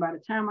God. And by the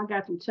time I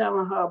got to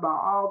telling her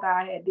about all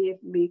God had did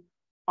for me,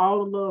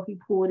 all the love he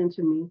poured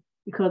into me,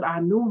 because I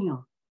knew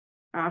him.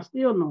 I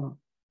still know him,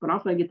 but I'm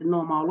going to get to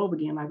know him all over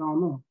again like I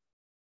don't know him.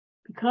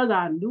 Because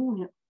I knew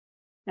him,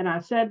 and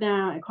I sat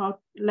down and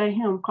let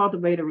him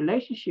cultivate a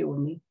relationship with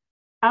me,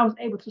 I was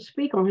able to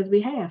speak on his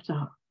behalf to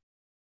her.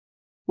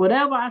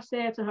 Whatever I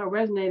said to her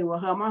resonated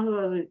with her. My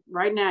husband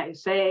right now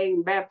is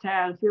saved,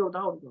 baptized, filled with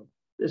the Holy Ghost.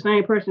 The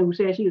same person who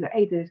said she was an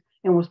atheist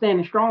and was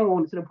standing strong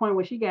on it to the point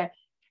where she got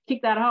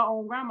kicked out of her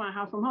own grandma's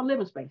house from her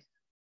living space.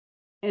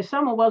 And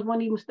some of us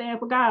wouldn't even stand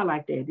for God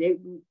like that.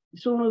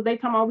 As soon as they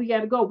come out, we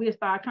got to go, we'll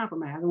start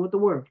compromising with the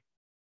word.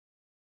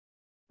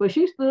 But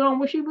she stood on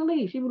what she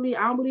believed. She believed,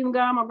 I don't believe in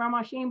God. My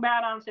grandma, she ain't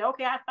bowed down and said,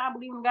 okay, I stop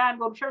believing in God and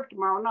go to church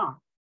tomorrow. No.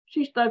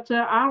 She stuck to,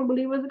 I don't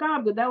believe it's a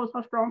God, because that was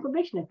her strong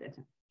conviction at that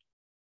time.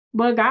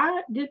 But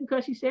God, just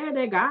because she said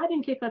that, God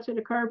didn't kick her to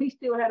the curb. He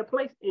still had a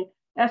place in.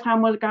 That's how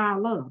much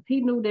God loved.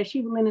 He knew that she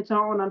was leaning to her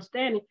own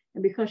understanding.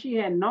 And because she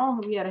hadn't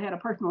known him, he had had a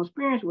personal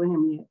experience with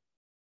him yet,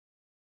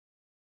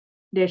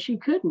 that she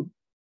couldn't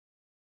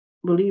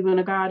believe in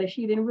a God that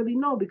she didn't really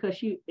know, because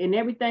she, and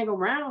everything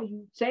around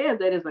you says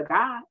that it's a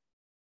God.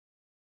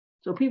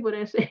 So people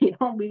that say they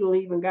don't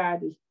believe in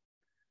God is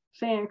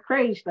saying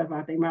crazy stuff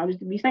out their mouth just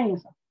to be saying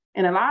something.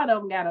 And a lot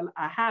of them got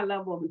a high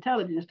level of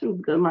intelligence too,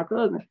 because my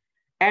cousin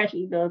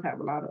actually does have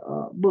a lot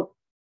of book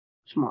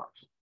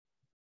smarts.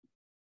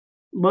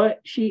 But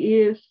she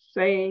is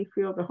saved,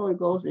 filled with the Holy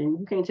Ghost, and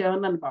you can't tell her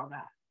nothing about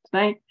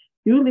God.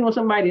 Usually when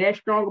somebody that's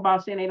strong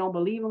about saying they don't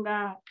believe in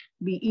God,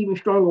 be even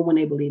stronger when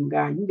they believe in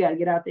God. You got to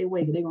get out their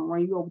way, because they're going to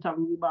run you over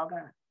talking to you about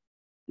God.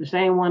 The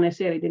same one that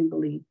said they didn't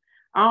believe.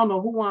 I don't know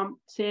who I'm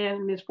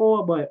saying this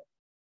for, but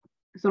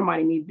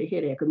somebody needs to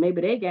hear that, because maybe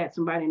they got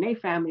somebody in their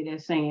family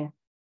that's saying,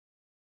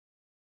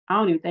 I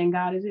don't even think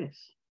God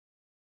exists.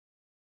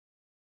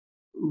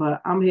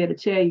 But I'm here to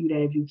tell you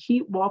that if you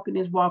keep walking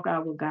this walk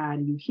out with God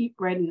and you keep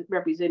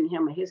representing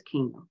him in his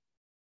kingdom,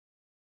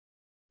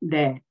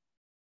 that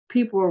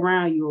people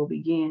around you will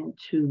begin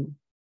to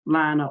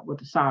line up with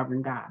the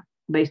sovereign God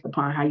based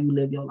upon how you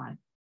live your life.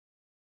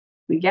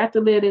 We got to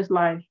live this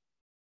life,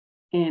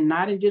 and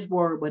not in just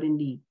word, but in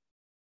deed.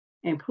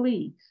 And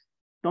please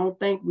don't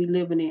think we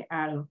living it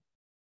out of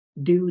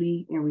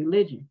duty and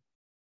religion.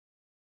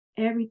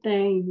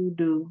 Everything you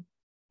do,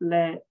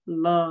 let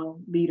love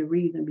be the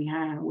reason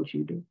behind what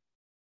you do.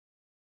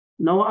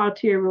 No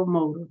ulterior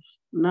motives,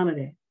 none of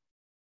that.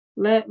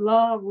 Let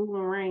love rule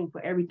and reign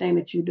for everything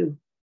that you do.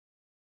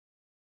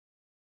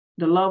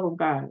 The love of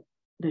God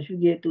that you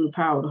get through the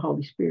power of the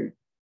Holy Spirit.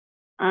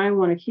 I ain't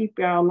want to keep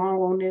y'all long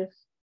on this.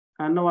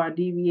 I know I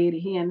deviated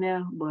here and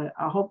there, but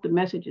I hope the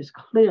message is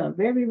clear,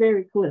 very,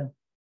 very clear,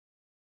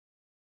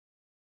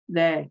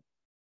 that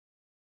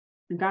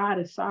God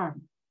is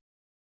sovereign.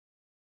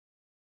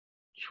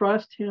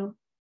 Trust him,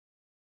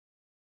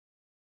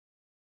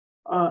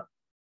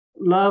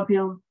 love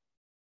him,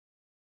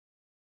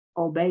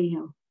 obey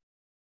him.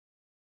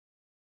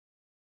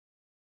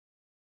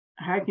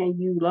 How can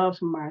you love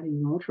somebody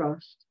you don't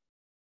trust?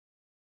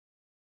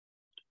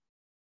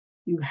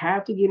 You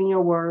have to get in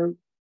your word,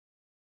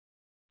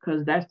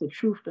 because that's the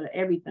truth to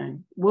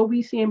everything. What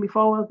we seeing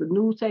before us, the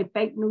news say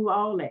fake news,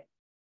 all that.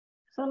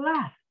 It's a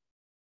lie.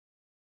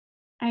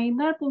 Ain't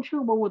nothing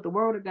true but what the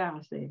word of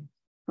God says,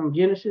 from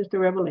Genesis to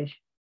Revelation.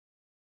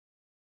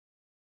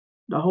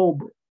 The whole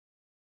book.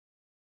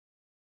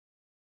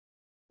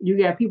 You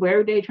got people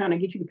every day trying to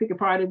get you to pick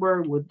apart the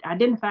word with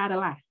identify the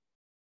lie.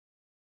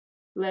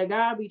 Let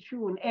God be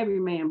true and every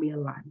man be a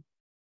lie.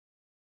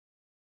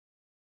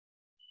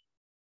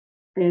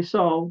 And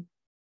so,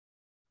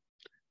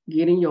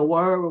 getting your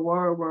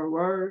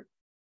word.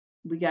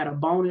 We got a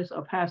bonus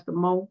of Pastor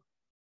Mo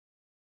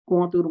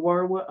going through the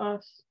word with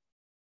us.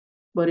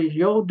 But it's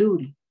your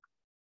duty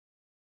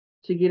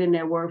to get in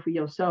that word for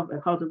yourself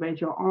and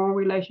cultivate your own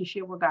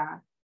relationship with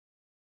God.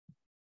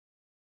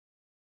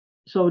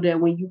 So that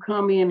when you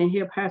come in and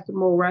hear Pastor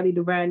Mo rightly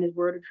divine his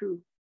word of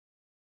truth,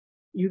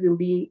 you can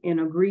be in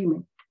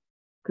agreement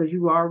because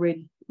you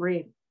already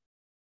read it.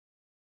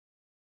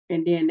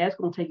 And then that's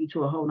going to take you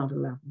to a whole nother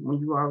level when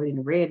you already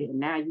read it. And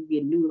now you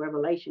get new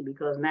revelation,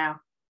 because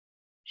now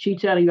she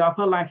telling you all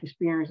her life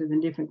experiences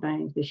and different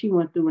things that she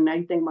went through. And now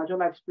you think about your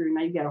life experience.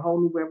 Now you got a whole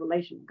new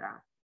revelation of God.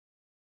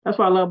 That's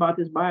what I love about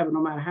this Bible.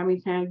 No matter how many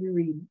times you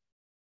read it,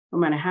 no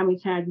matter how many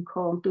times you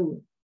call through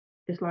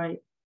it, it's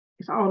like,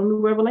 it's all a new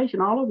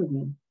revelation all over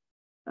again.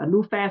 A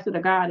new facet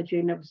of God that you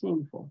ain't never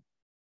seen before.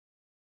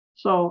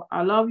 So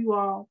I love you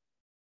all.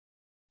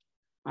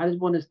 I just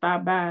want to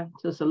stop by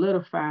to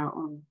solidify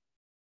on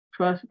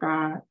trust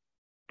God,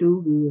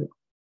 do good,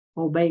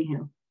 obey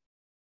him,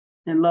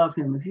 and love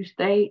him. If you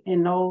stay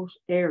in those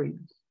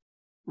areas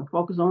and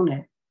focus on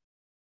that,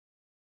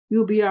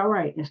 you'll be all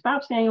right. And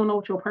stop saying you don't know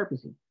what your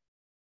purpose is.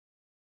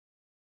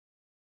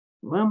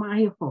 What am I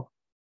here for?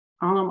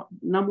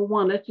 Number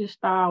one, let's just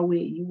start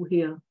with you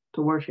here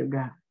to worship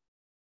God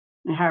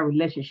and have a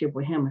relationship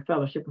with him and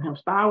fellowship with him.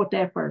 Start with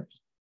that first.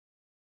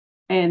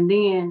 And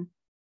then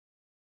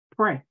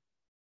pray.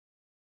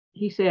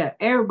 He said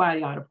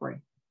everybody ought to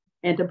pray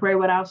and to pray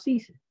without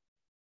ceasing.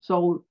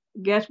 So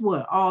guess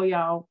what? All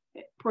y'all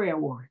prayer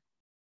warriors,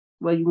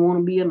 whether you want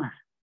to be or not.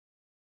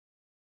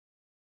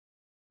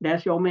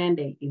 That's your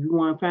mandate. If you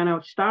want to find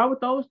out, start with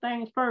those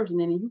things first. And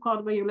then if you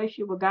cultivate your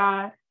relationship with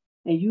God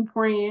and you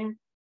praying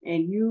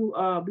and you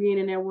being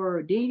in that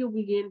word, then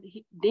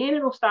then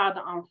it'll start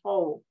to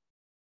unfold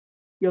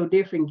your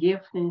different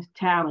gifts and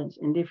talents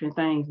and different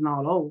things and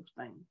all those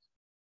things.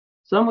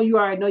 Some of you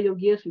already know your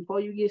gifts before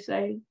you get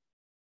saved,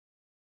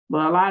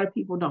 but a lot of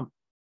people don't.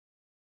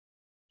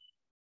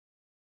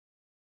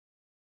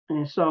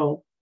 And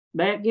so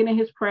that getting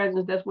his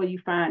presence, that's where you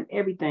find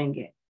everything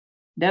at.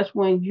 That's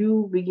when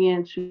you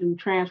begin to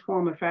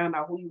transform and find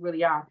out who you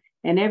really are.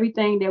 And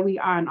everything that we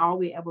are and all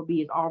we ever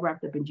be is all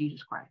wrapped up in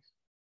Jesus Christ.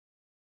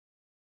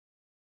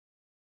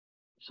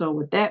 So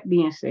with that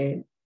being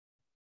said,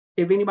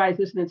 if anybody's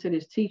listening to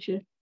this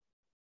teaching,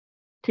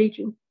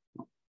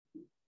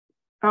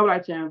 I would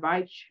like to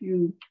invite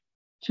you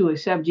to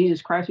accept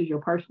Jesus Christ as your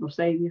personal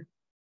Savior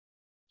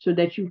so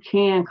that you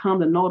can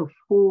come to know the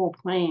full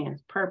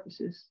plans,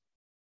 purposes,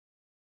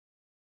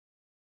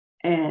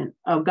 and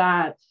of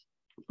God's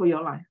for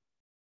your life.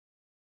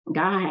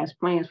 God has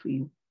plans for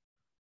you.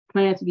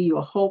 Plans to give you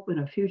a hope and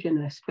a future and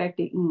an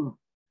expected end.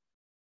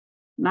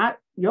 Not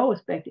your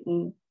expected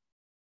end,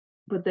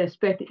 but the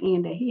expected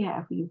end that he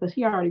had for you, because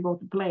he already wrote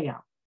the play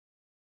out.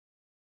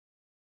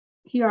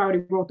 He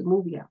already wrote the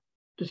movie out.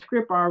 The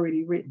script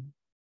already written.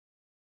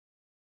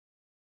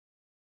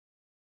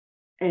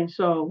 And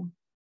so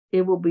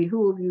it will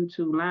behoove you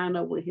to line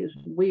up with his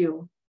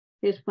will,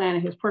 his plan,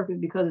 and his purpose,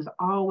 because it's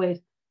always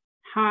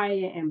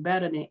higher and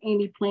better than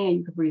any plan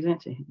you can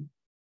present to him.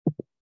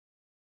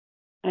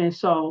 And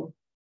so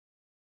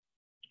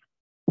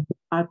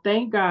I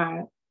thank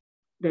God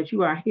that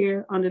you are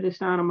here under the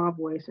sound of my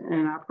voice,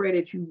 and I pray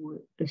that you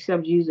would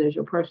accept Jesus as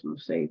your personal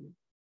Savior.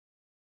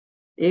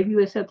 If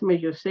you accept him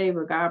as your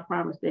Savior, God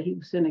promised that he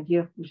will send a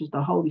gift, which is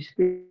the Holy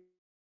Spirit,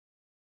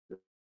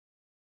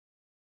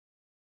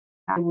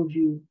 enables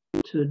you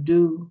to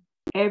do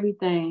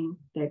everything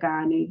that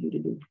God needs you to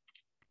do.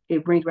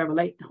 It brings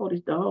revelation.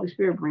 The Holy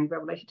Spirit brings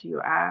revelation to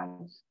your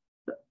eyes.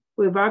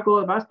 If I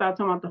start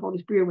talking about the Holy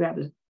Spirit, we have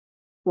to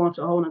go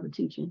into a whole nother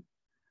teaching.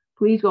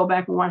 Please go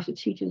back and watch the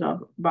teachings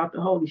about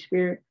the Holy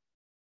Spirit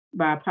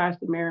by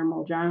Pastor Mary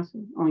Mo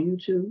Johnson on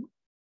YouTube.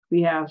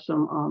 We have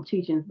some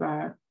teachings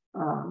by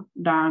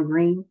Don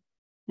Green,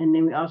 and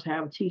then we also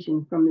have a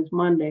teaching from this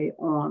Monday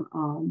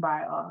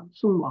by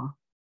Sumwa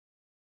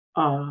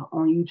on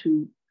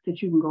YouTube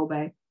that you can go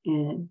back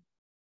and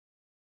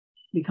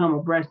become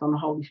abreast on the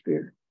Holy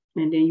Spirit.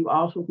 And then you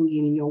also can get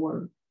in your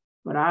word.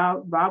 But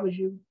if I was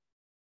you,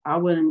 I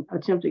wouldn't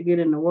attempt to get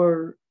in the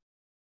word.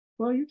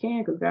 Well, you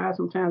can, because God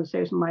sometimes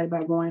saves somebody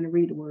by going and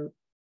read the word.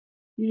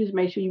 You just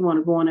make sure you want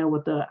to go in there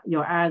with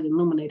your eyes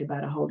illuminated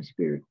by the Holy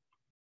Spirit.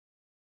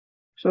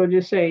 So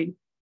just say,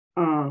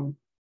 Father,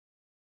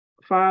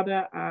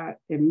 I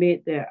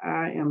admit that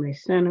I am a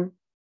sinner.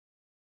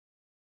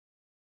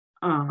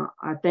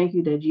 I thank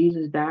you that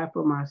Jesus died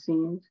for my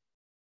sins.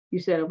 You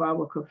said if I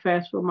will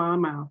confess with my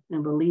mouth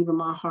and believe in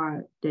my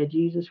heart that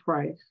Jesus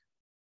Christ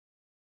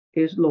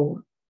is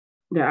Lord,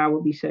 that I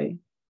will be saved.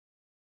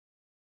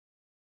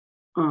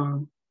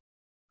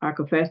 I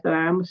confess that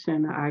I am a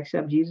sinner. I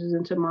accept Jesus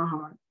into my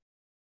heart.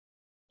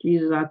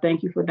 Jesus, I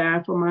thank you for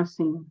dying for my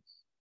sins.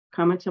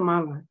 Come into my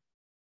life.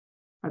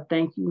 I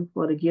thank you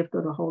for the gift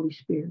of the Holy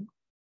Spirit.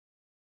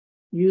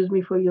 Use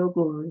me for your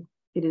glory.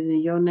 It is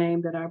in your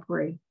name that I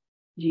pray.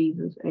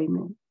 Jesus,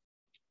 amen.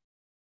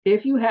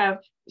 If you have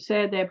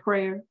said that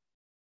prayer,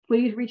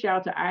 please reach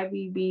out to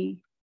IBB,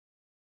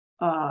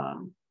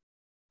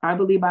 I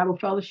Believe Bible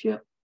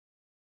Fellowship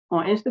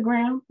on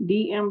Instagram.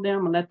 DM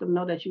them and let them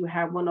know that you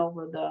have went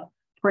over the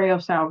prayer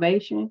of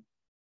salvation.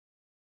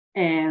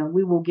 And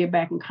we will get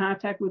back in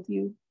contact with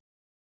you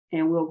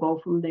and we'll go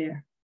from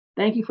there.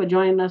 Thank you for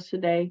joining us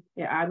today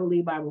at I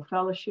Believe Bible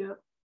Fellowship,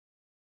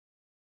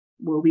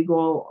 where we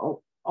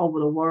go over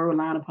the word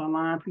line upon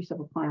line,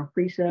 precept upon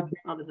precept,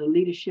 under the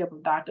leadership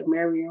of Dr.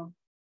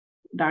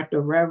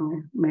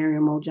 Reverend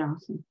Miriam Mo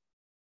Johnson.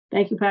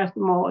 Thank you, Pastor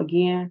Mo,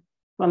 again,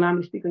 for allowing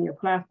me to speak on your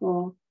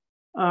platform.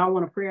 I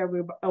want to pray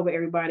over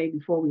everybody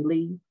before we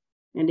leave,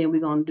 and then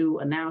we're going to do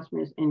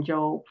announcements in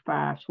Job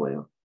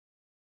 5:12.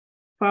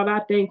 Father,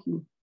 I thank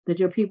you that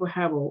your people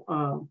have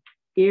an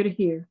ear to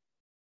hear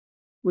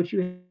what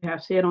you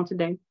have said on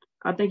today.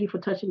 I thank you for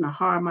touching the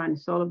heart, mind, and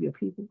soul of your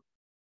people.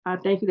 I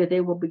thank you that they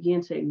will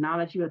begin to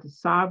acknowledge you as the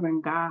sovereign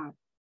God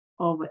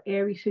over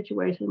every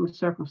situation and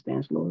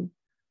circumstance, Lord.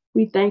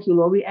 We thank you,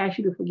 Lord. We ask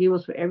you to forgive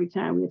us for every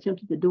time we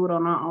attempted to do it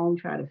on our own,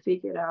 try to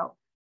figure it out,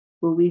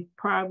 where we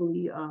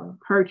probably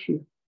hurt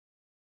you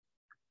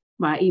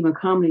by even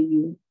coming to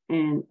you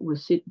and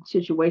with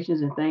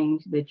situations and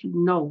things that you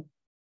know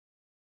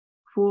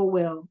full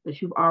well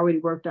that you've already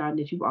worked out and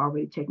that you've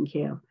already taken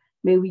care of.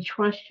 May we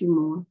trust you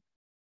more.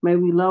 May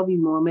we love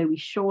you more. May we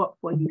show up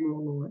for you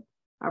more, Lord.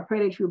 I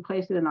pray that you would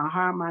place it in our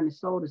heart, mind, and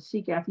soul to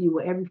seek after you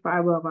with every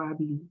fiber of our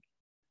being.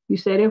 You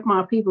said, if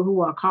my people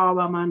who are called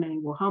by my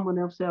name will humble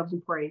themselves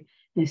and pray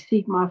and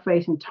seek my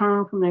face and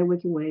turn from their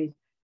wicked ways,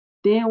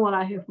 then will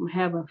I hear from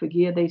heaven,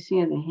 forgive their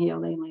sins and heal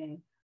their land,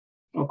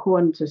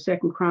 according to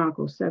 2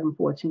 Chronicles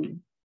 7:14.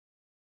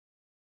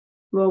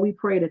 Lord, we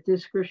pray that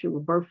this scripture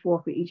will birth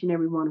forth for each and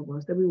every one of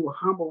us, that we will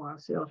humble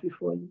ourselves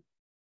before you,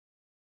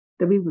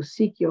 that we will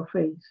seek your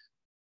face,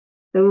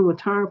 that we will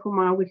turn from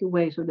our wicked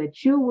ways so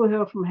that you will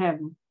hear from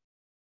heaven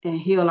and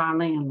heal our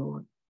land,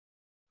 Lord.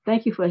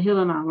 Thank you for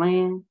healing our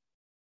land.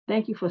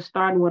 Thank you for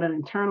starting with an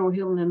internal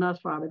healing in us,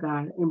 Father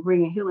God, and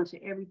bringing healing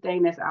to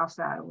everything that's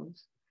outside of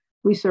us.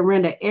 We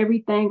surrender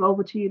everything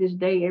over to you this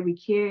day, every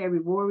care, every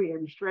worry,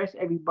 every stress,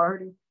 every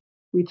burden.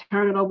 We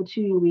turn it over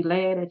to you and we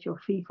lay it at your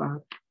feet,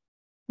 Father.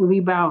 And we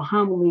bow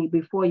humbly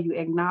before you,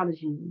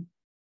 acknowledging you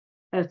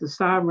as the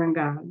sovereign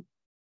God,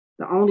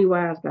 the only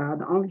wise God,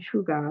 the only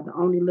true God, the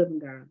only living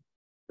God,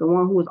 the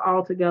one who is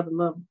altogether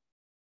loving.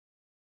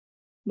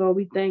 Lord,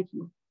 we thank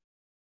you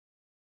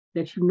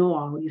that you know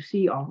all, you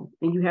see all,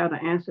 and you have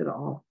the answer to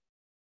all.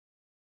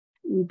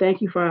 We thank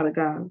you, Father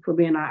God, for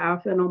being our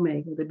Alpha and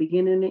Omega, the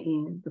beginning and the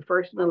end, the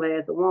first and the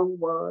last, the one who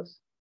was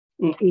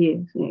and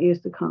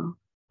is to come.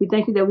 We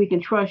thank you that we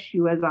can trust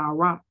you as our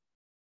rock,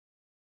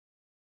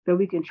 that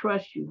we can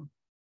trust you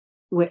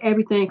with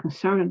everything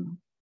concerning us,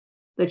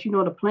 that you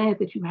know the plans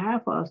that you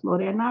have for us,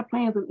 Lord. They're not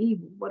plans of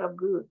evil, but of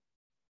good,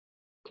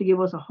 to give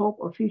us a hope,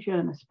 a future,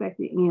 and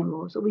expected end,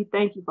 Lord. So we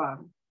thank you,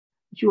 Father,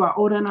 that you are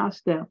ordering our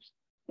steps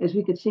as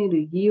we continue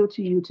to yield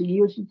to you, to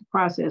yield to the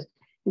process,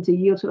 and to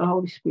yield to the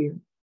Holy Spirit.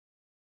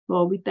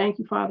 Lord, we thank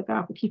you, Father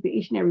God, for keeping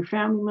each and every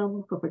family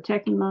member, for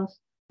protecting us.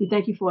 We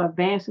thank you for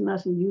advancing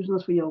us and using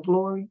us for your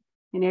glory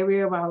in every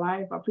area of our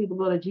life. I plead the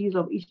blood of Jesus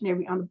over each and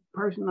every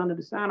person under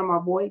the sound of my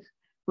voice,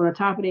 from the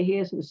top of their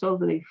heads to the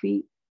soles of their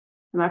feet.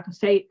 And I can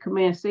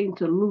command Satan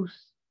to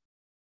loose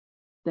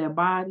their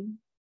body,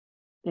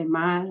 their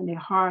mind, their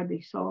heart,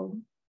 their soul,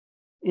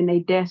 and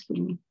their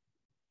destiny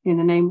in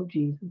the name of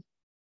Jesus.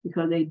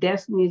 because their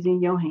destiny is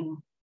in your hand.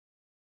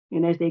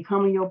 And as they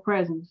come in your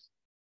presence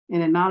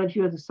and acknowledge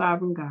you as a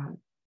sovereign God,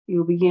 you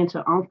will begin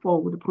to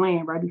unfold with a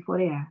plan right before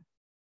their eyes.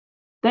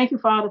 Thank you,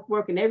 Father, for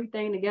working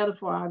everything together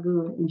for our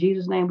good. In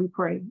Jesus' name we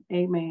pray.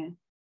 Amen.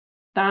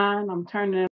 Don, I'm turning it